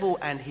the devil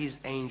and his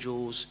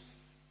angels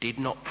did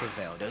not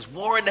prevail. There was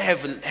war in the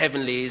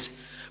heavenlies,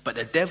 but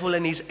the devil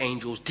and his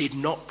angels did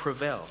not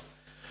prevail.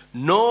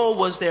 Nor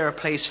was there a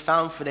place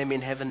found for them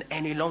in heaven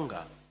any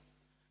longer.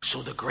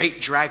 So the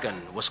great dragon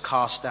was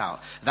cast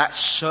out, that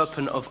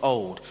serpent of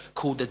old,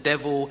 called the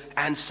devil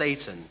and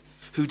Satan,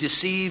 who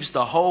deceives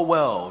the whole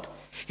world.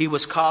 He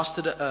was cast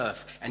to the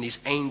earth, and his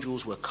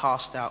angels were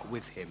cast out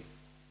with him.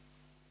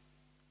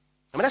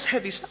 I mean, that's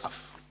heavy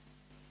stuff.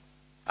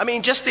 I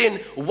mean, just in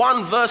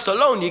one verse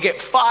alone, you get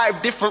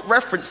 5 different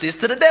references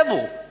to the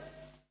devil.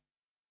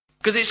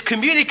 Because it's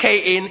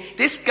communicating,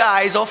 this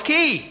guy's off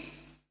key.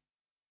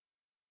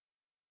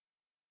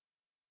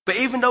 But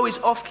even though he's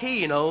off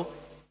key,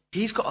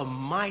 he's got a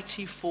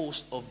mighty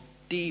force of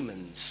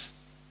demons.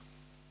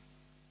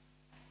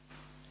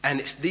 And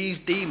it's these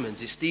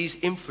demons, it's these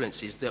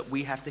influences that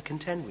we have to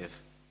contend with.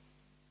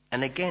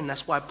 And again,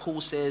 that's why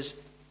Paul says,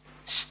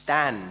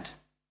 stand,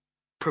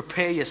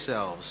 prepare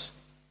yourselves.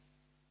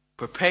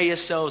 Prepare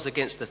yourselves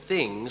against the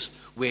things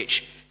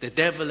which the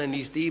devil and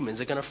these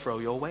demons are going to throw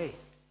your way.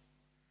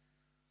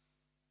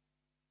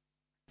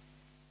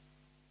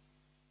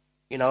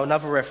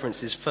 Another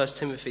reference is 1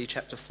 Timothy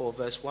chapter 4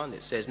 verse 1.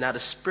 It says, now the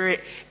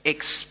Spirit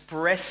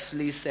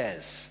expressly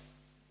says.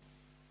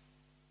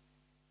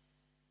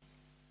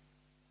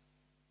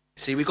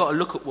 See, we've got to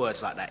look at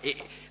words like that.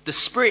 The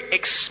Spirit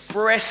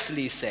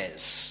expressly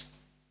says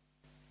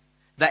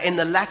that in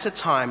the latter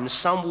times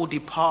some will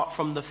depart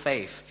from the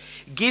faith,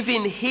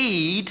 giving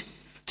heed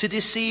to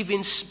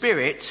deceiving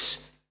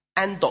spirits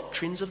and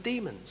doctrines of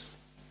demons.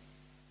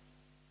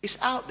 It's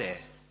out there.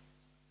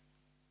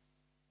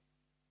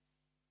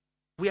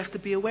 We have to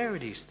be aware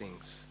of these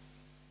things.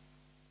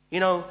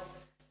 The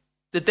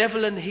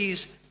devil and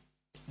his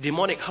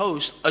demonic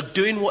host are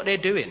doing what they're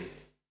doing.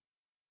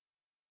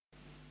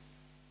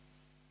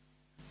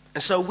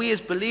 And so we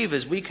as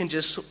believers, we can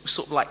just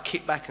sort of like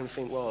kick back and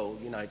think, well,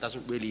 it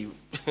doesn't really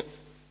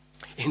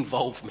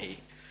involve me,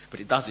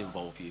 but it does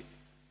involve you.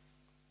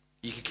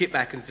 You can kick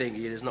back and think,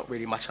 yeah, there's not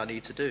really much I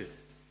need to do.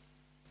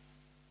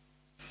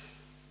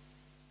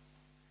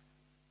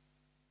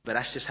 But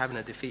that's just having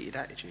a defeated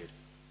attitude.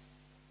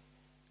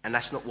 And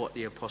that's not what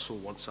the apostle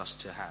wants us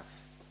to have.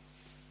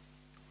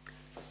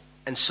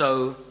 And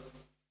so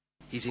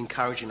he's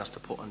encouraging us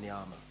to put on the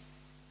armor.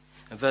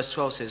 And verse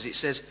 12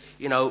 says,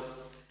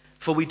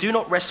 for we do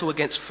not wrestle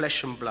against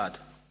flesh and blood.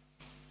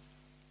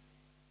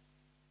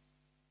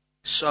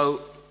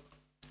 So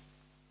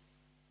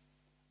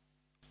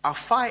our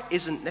fight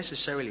isn't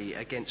necessarily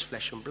against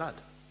flesh and blood.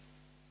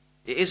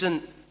 It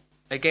isn't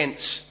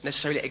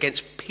necessarily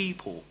against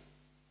people.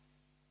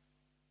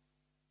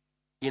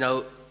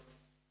 And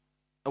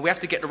we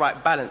have to get the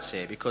right balance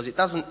here, because it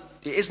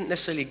isn't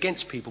necessarily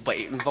against people, but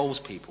it involves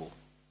people.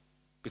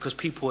 Because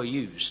people are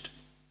used.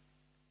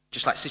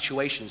 Just like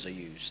situations are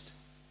used.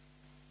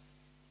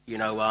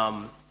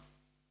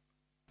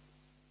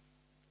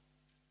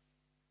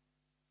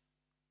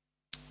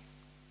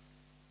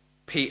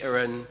 Peter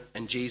and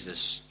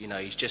Jesus,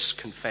 he's just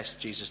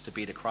confessed Jesus to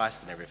be the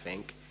Christ and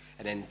everything.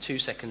 And then 2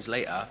 seconds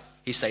later,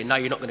 he's saying, no,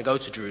 you're not going to go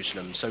to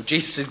Jerusalem. So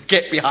Jesus says,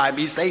 get behind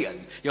me,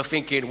 Satan. You're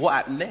thinking, what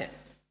happened there?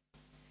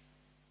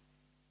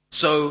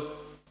 So,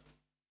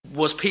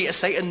 was Peter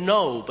Satan?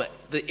 No, but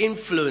the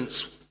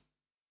influence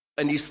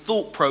and his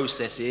thought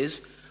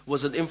processes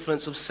was an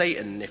influence of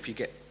Satan, if you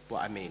get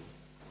what I mean.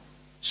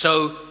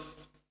 So,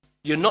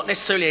 you're not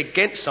necessarily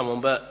against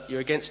someone, but you're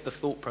against the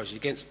thought process,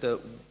 against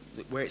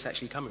where it's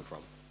actually coming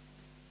from.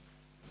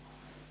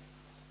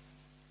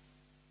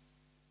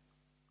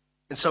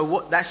 And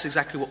so that's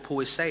exactly what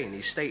Paul is saying.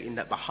 He's stating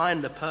that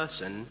behind the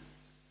person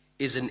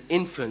is an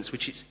influence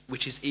which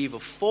is either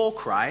for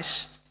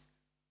Christ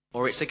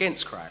or it's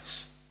against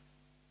Christ.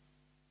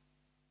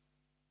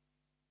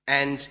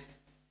 And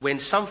when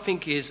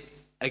something is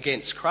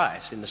against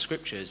Christ in the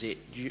scriptures, it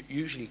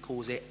usually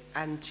calls it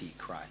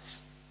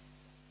anti-Christ.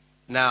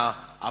 Now,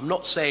 I'm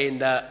not saying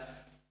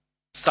that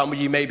some of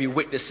you may be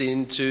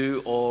witnessing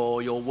to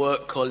or your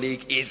work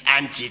colleague is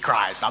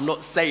anti-Christ. I'm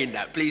not saying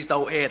that. Please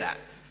don't hear that.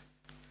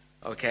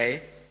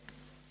 Okay?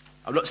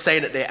 I'm not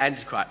saying that they're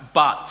anti-Christ.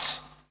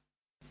 But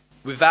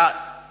without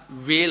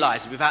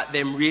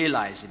them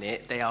realizing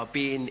it, they are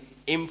being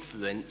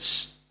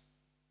influenced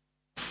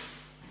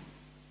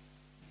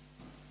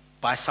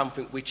by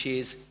something which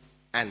is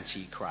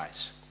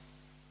anti-Christ.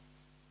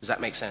 Does that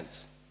make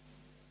sense?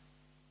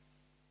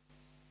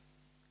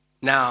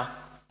 Now,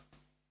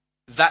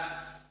 that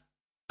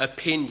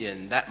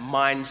opinion, that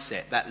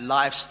mindset, that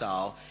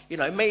lifestyle,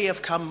 it may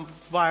have come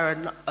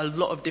via a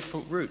lot of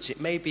different routes. It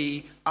may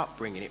be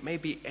upbringing, it may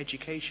be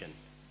education.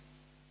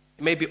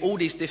 It may be all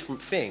these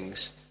different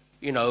things.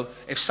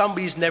 If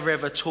somebody's never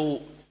ever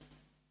taught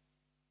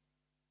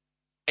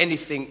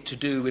anything to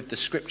do with the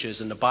scriptures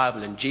and the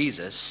Bible and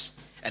Jesus,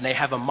 and they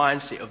have a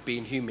mindset of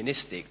being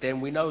humanistic, then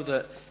we know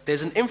that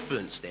there's an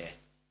influence there.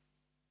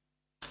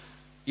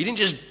 You didn't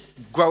just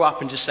grow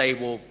up and just say,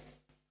 well,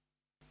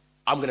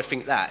 I'm going to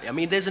think that. I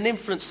mean, there's an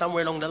influence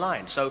somewhere along the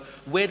line. So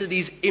where do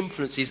these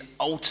influences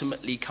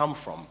ultimately come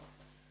from?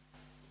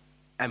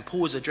 And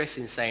Paul's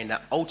addressing, saying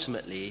that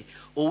ultimately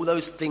all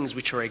those things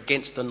which are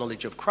against the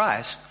knowledge of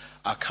Christ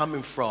are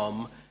coming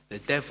from the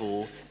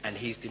devil and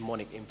his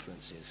demonic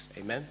influences.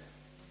 Amen?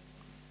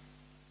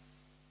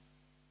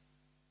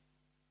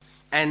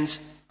 And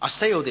I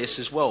say all this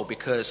as well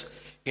because,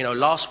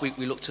 last week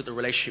we looked at the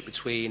relationship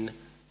between,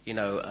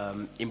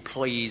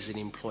 employees and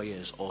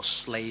employers, or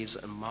slaves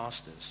and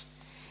masters.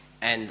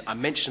 And I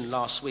mentioned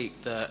last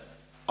week that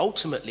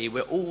ultimately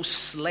we're all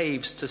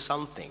slaves to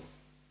something.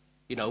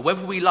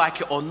 Whether we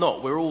like it or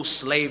not, we're all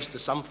slaves to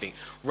something.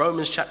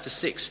 Romans chapter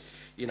 6,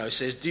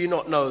 says, do you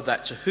not know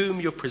that to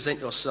whom you present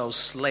yourselves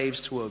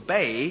slaves to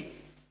obey,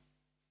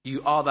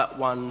 you are that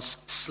one's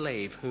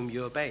slave whom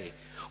you obey,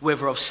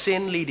 whether of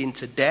sin leading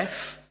to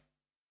death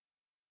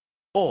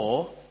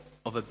or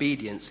of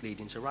obedience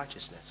leading to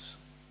righteousness.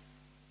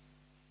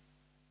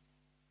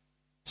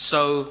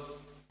 So,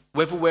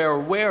 whether we're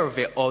aware of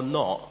it or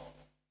not,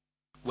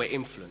 we're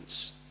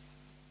influenced.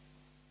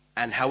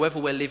 And however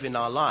we're living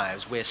our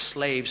lives, we're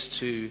slaves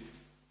to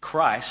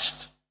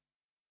Christ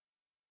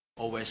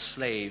or we're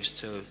slaves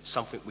to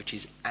something which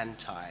is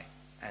anti-Christ.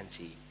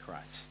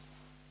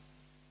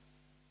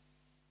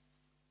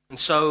 And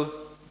so,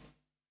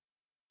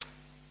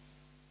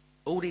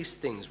 all these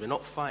things, we're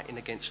not fighting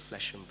against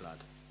flesh and blood.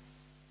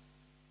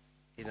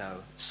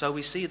 So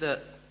we see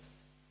that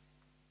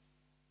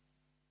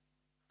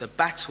the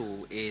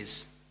battle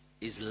is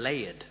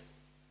layered.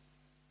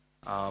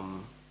 I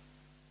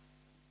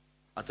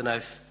don't know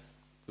if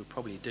we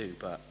probably do,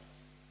 but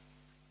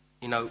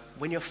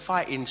when you're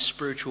fighting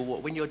spiritual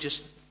war, when you're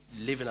just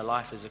living a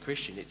life as a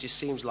Christian, it just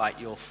seems like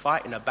you're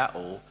fighting a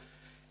battle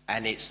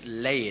and it's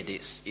layered.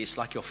 It's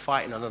like you're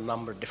fighting on a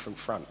number of different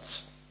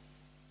fronts.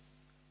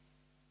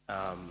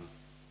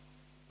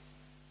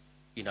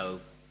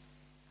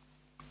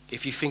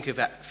 If you think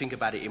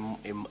about it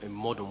in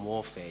modern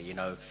warfare,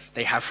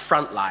 they have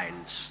front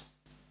lines,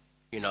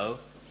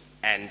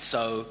 and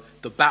so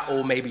the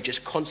battle may be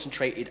just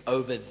concentrated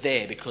over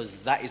there because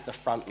that is the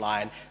front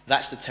line,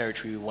 that's the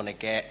territory we want to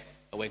get,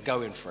 and we're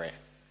going for it.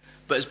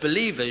 But as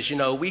believers,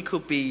 we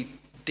could be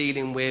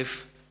dealing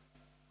with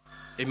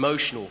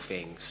emotional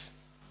things,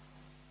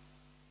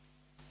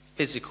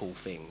 physical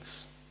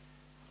things,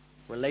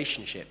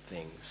 relationship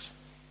things.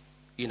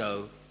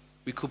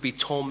 We could be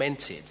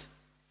tormented.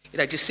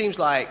 It just seems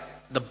like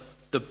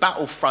the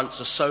battlefronts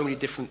are so many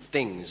different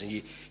things,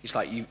 and it's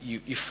like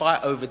you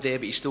fight over there,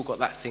 but you still got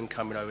that thing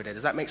coming over there.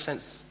 Does that make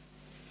sense?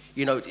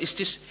 It's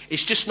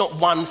just not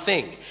one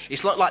thing.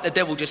 It's not like the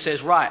devil just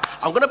says, right,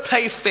 I'm going to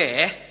play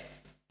fair,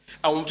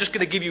 and I'm just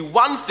going to give you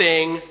one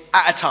thing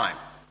at a time.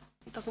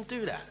 It doesn't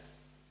do that.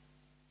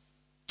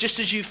 Just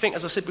as you think,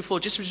 as I said before,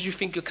 just as you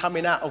think you're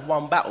coming out of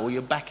one battle,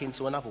 you're back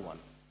into another one.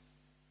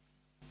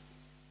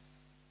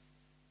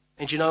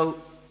 And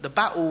the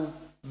battle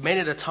many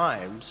of the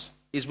times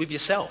is with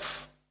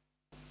yourself.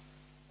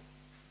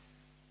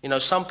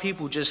 Some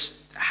people just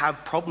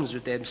have problems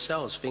with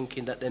themselves,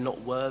 thinking that they're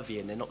not worthy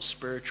and they're not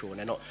spiritual and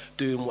they're not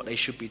doing what they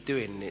should be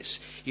doing. And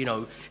it's,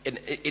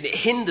 it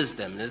hinders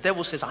them. And the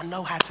devil says, I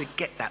know how to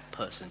get that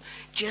person.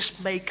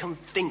 Just make them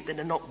think that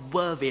they're not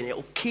worthy, and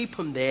it'll keep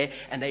them there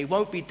and they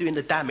won't be doing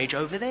the damage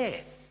over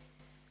there.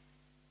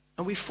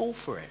 And we fall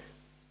for it.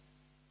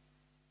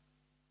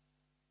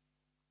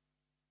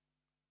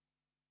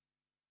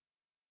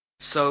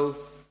 So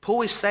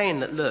Paul is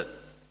saying that, look,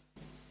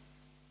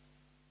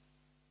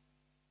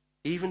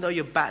 even though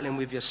you're battling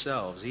with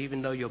yourselves,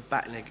 even though you're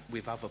battling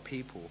with other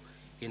people,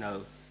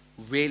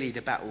 really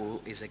the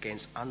battle is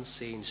against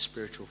unseen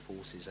spiritual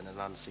forces and an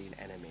unseen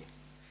enemy.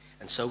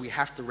 And so we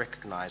have to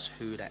recognize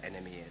who that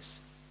enemy is.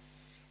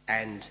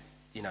 And,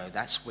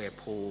 that's where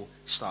Paul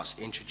starts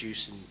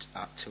introducing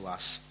to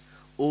us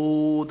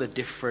all the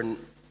different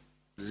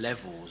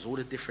levels, all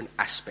the different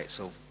aspects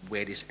of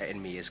where this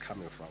enemy is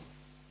coming from.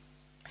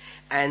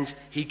 And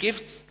he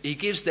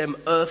gives them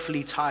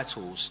earthly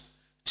titles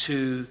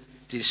to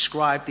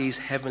describe these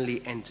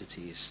heavenly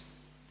entities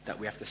that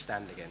we have to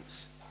stand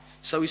against.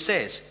 So he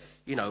says,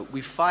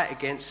 we fight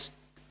against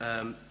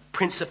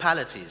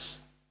principalities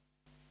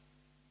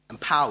and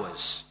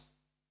powers,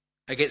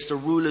 against the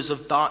rulers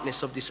of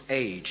darkness of this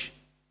age,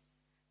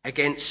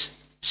 against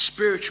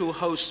spiritual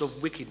hosts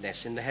of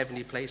wickedness in the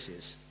heavenly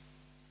places.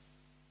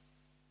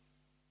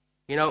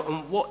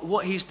 And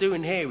what he's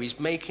doing here, he's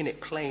making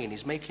it plain,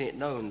 he's making it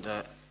known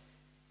that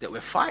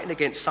we're fighting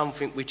against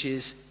something which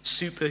is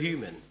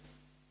superhuman.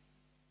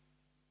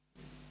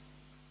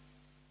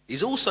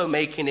 He's also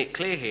making it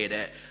clear here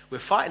that we're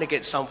fighting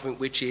against something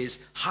which is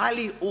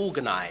highly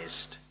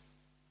organized.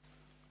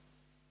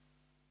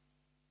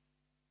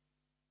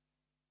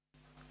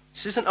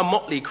 This isn't a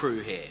motley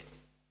crew here.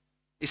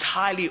 It's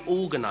highly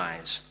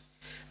organized.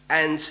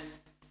 And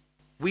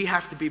we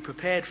have to be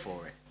prepared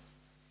for it.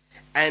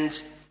 And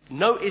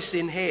notice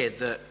in here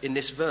that in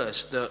this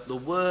verse that the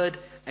word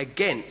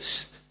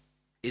against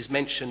is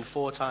mentioned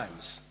 4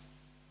 times.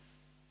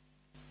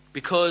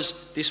 Because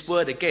this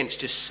word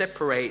against just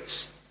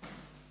separates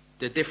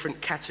the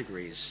different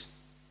categories,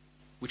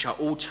 which are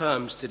all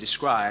terms to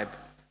describe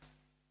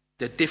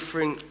the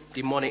different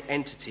demonic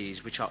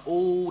entities, which are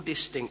all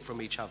distinct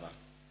from each other.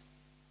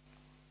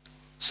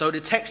 So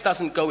the text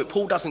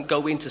Paul doesn't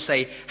go in to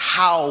say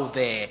how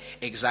they're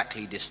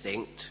exactly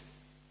distinct,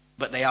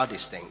 but they are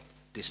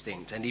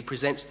distinct. And he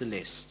presents the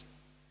list.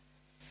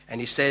 And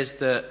he says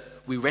that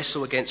we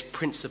wrestle against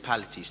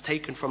principalities,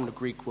 taken from the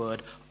Greek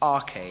word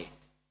arche,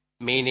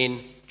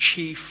 meaning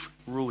chief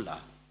ruler.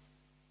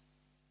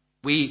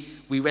 We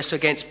wrestle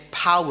against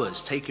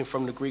powers, taken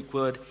from the Greek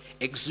word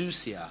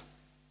exousia,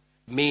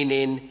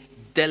 meaning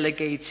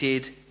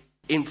delegated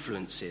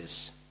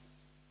influences.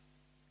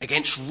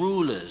 Against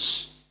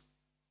rulers,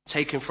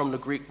 taken from the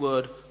Greek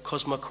word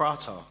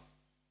kosmokrator,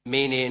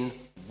 meaning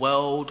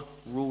world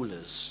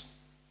rulers.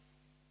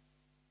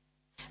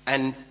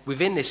 And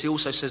within this, he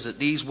also says that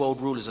these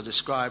world rulers are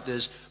described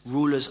as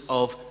rulers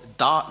of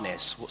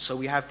darkness. So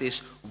we have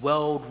this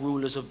world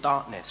rulers of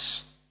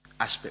darkness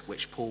aspect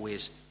which Paul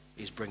is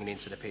bringing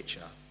into the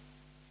picture.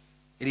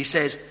 And he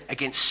says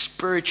against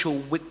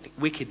spiritual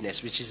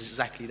wickedness, which is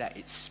exactly that.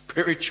 It's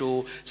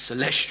spiritual,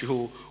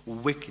 celestial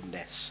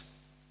wickedness.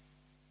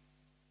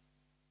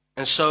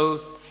 And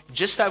so,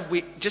 just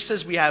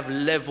as we have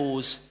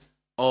levels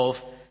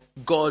of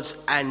God's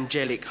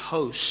angelic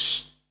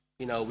hosts,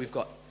 we've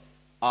got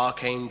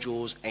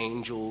archangels,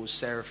 angels,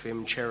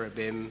 seraphim,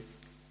 cherubim.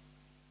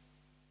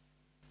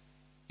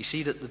 You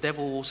see that the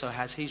devil also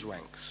has his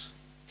ranks,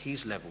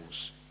 his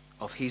levels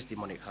of his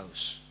demonic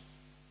hosts.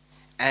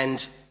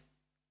 And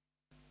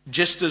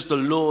just as the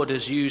Lord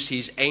has used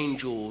his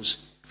angels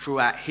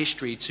throughout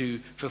history to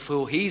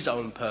fulfill his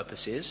own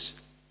purposes,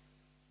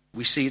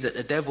 we see that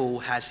the devil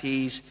has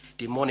his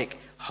demonic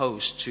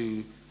host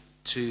to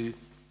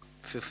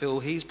fulfill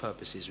his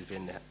purposes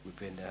within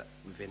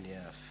the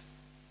earth.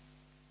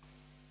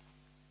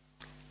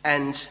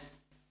 And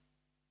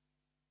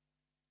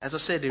as I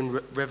said in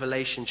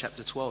Revelation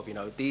chapter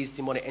 12, these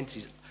demonic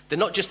entities, they're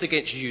not just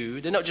against you,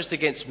 they're not just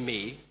against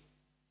me,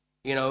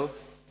 they're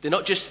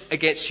not just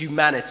against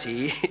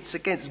humanity, it's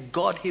against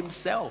God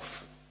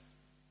himself.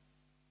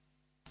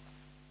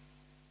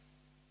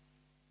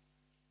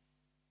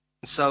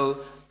 And so,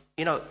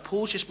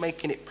 Paul's just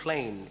making it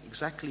plain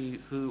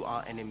exactly who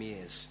our enemy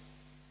is.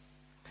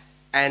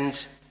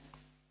 And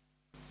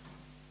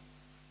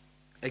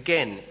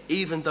again,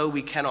 even though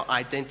we cannot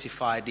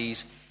identify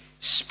these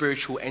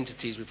spiritual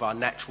entities with our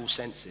natural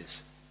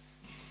senses,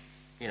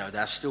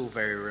 they're still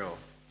very real.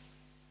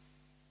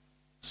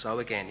 So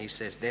again, he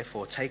says,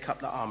 therefore, take up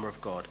the armor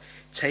of God.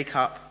 Take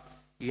up,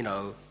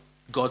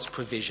 God's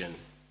provision.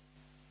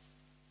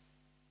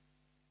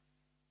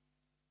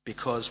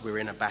 Because we're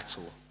in a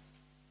battle.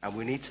 And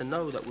we need to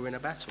know that we're in a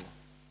battle.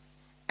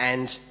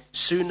 And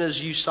soon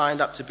as you signed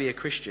up to be a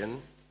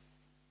Christian,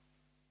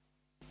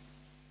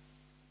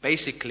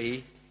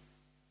 basically,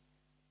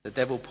 the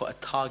devil put a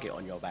target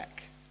on your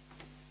back.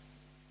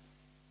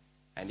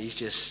 And he's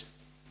just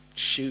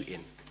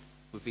shooting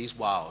with his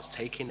wiles,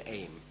 taking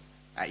aim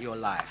at your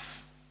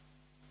life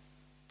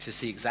to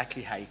see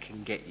exactly how he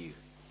can get you.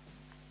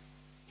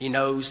 He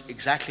knows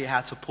exactly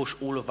how to push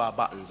all of our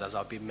buttons, as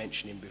I've been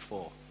mentioning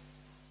before.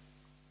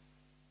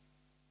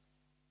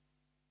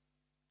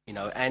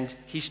 And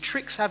his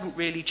tricks haven't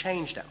really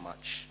changed that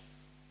much.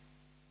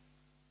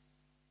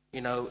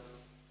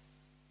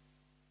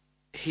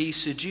 He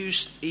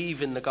seduced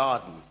Eve in the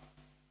garden,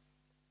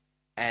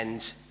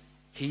 and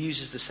he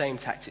uses the same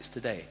tactics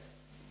today.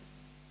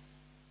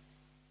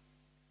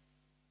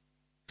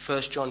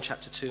 1 John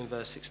chapter 2 and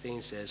verse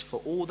 16 says,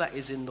 for all that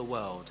is in the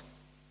world,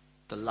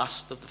 the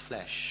lust of the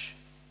flesh,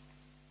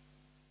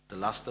 the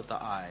lust of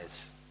the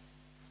eyes,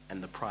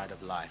 and the pride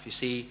of life. You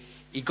see,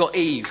 he got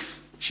Eve.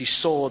 She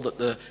saw that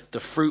the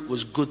fruit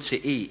was good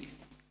to eat.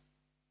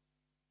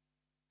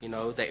 You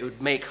know, that it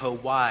would make her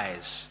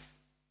wise.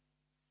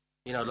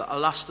 You know, the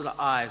lust of the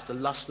eyes, the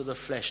lust of the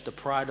flesh, the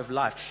pride of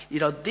life. You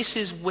know, these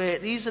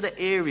are the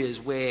areas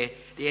where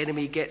the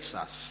enemy gets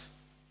us.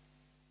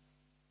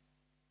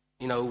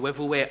 You know,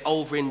 whether we're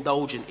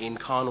overindulgent in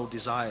carnal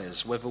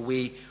desires, whether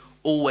we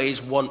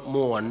always want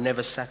more and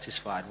never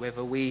satisfied,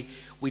 whether we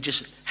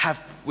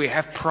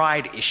have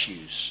pride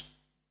issues.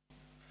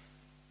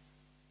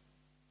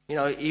 You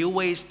know, he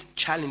always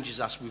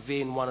challenges us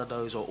within one of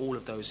those or all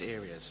of those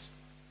areas.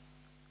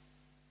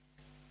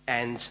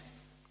 And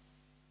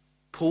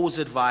Paul's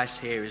advice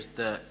here is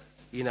that,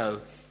 you know,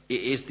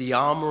 it is the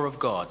armor of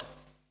God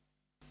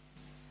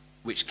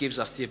which gives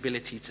us the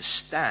ability to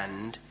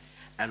stand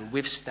and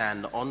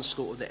withstand the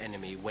onslaught of the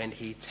enemy when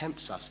he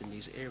tempts us in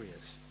these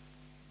areas.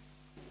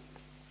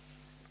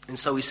 And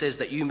so he says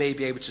that you may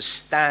be able to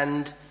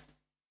stand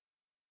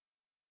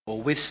or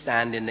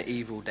withstand in the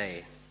evil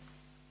day.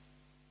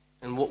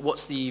 And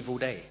what's the evil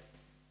day?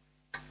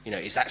 You know,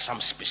 is that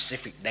some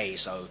specific day?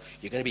 So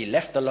you're going to be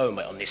left alone,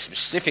 but on this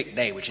specific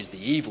day, which is the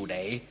evil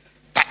day,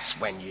 that's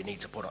when you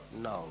need to put up.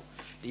 No.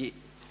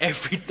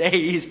 Every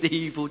day is the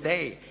evil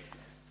day.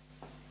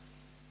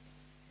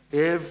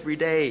 Every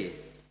day.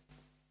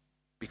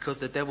 Because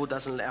the devil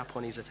doesn't let up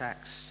on his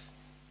attacks.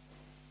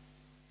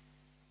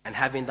 And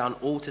having done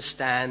all to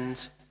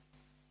stand,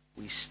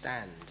 we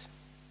stand.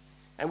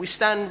 And we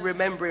stand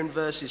remembering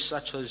verses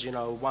such as, you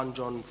know, 1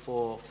 John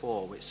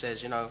 4:4, which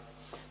says, you know,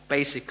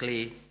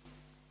 basically,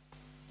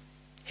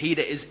 he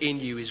that is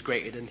in you is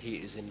greater than he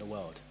is in the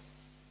world.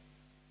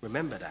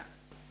 Remember that.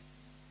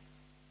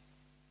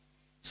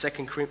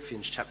 2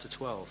 Corinthians chapter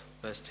 12,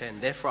 verse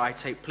 10. Therefore I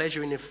take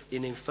pleasure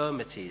in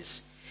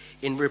infirmities,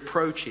 in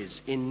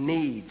reproaches, in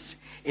needs,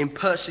 in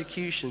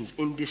persecutions,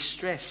 in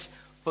distress,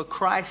 for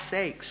Christ's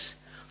sakes.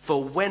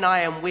 For when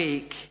I am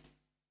weak,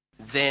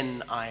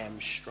 then I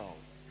am strong.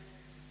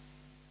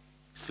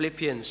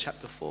 Philippians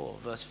chapter 4,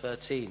 verse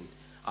 13.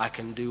 I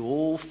can do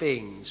all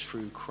things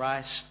through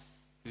Christ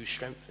who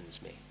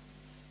strengthens me.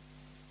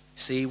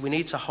 See, we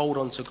need to hold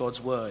on to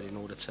God's word in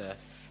order to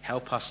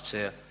help us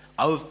to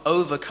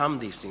overcome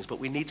these things, but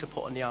we need to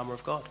put on the armor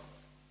of God.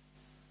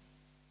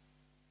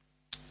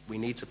 We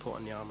need to put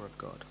on the armor of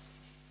God.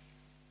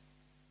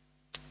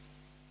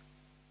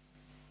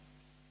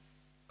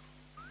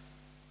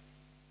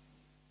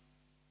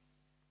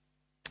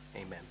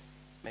 Amen.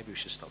 Maybe we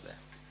should stop there.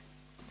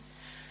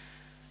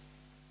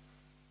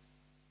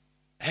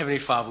 Heavenly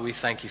Father, we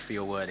thank you for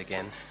your word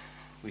again.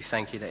 We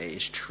thank you that it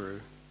is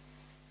true.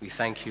 We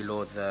thank you,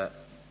 Lord, that,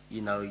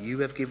 you know, you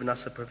have given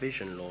us a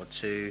provision, Lord,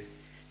 to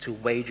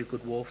wage a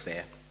good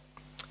warfare.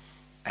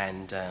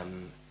 And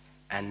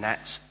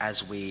that's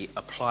as we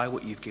apply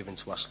what you've given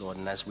to us, Lord,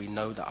 and as we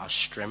know that our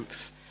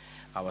strength,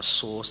 our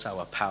source,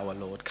 our power,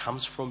 Lord,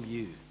 comes from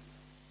you.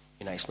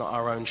 You know, it's not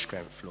our own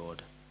strength,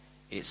 Lord.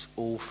 It's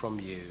all from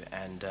you.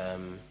 And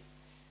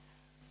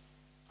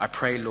I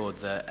pray, Lord,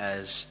 that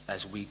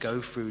as we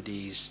go through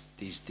these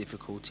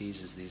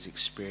difficulties, as these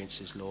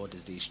experiences, Lord,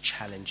 as these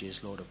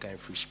challenges, Lord, of going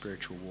through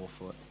spiritual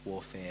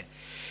warfare,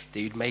 that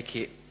you'd make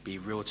it be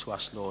real to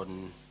us, Lord,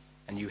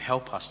 and you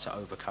help us to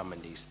overcome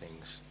in these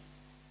things.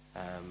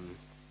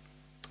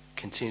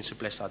 Continue to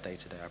bless our day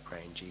today, I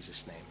pray, in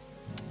Jesus' name.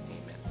 Amen.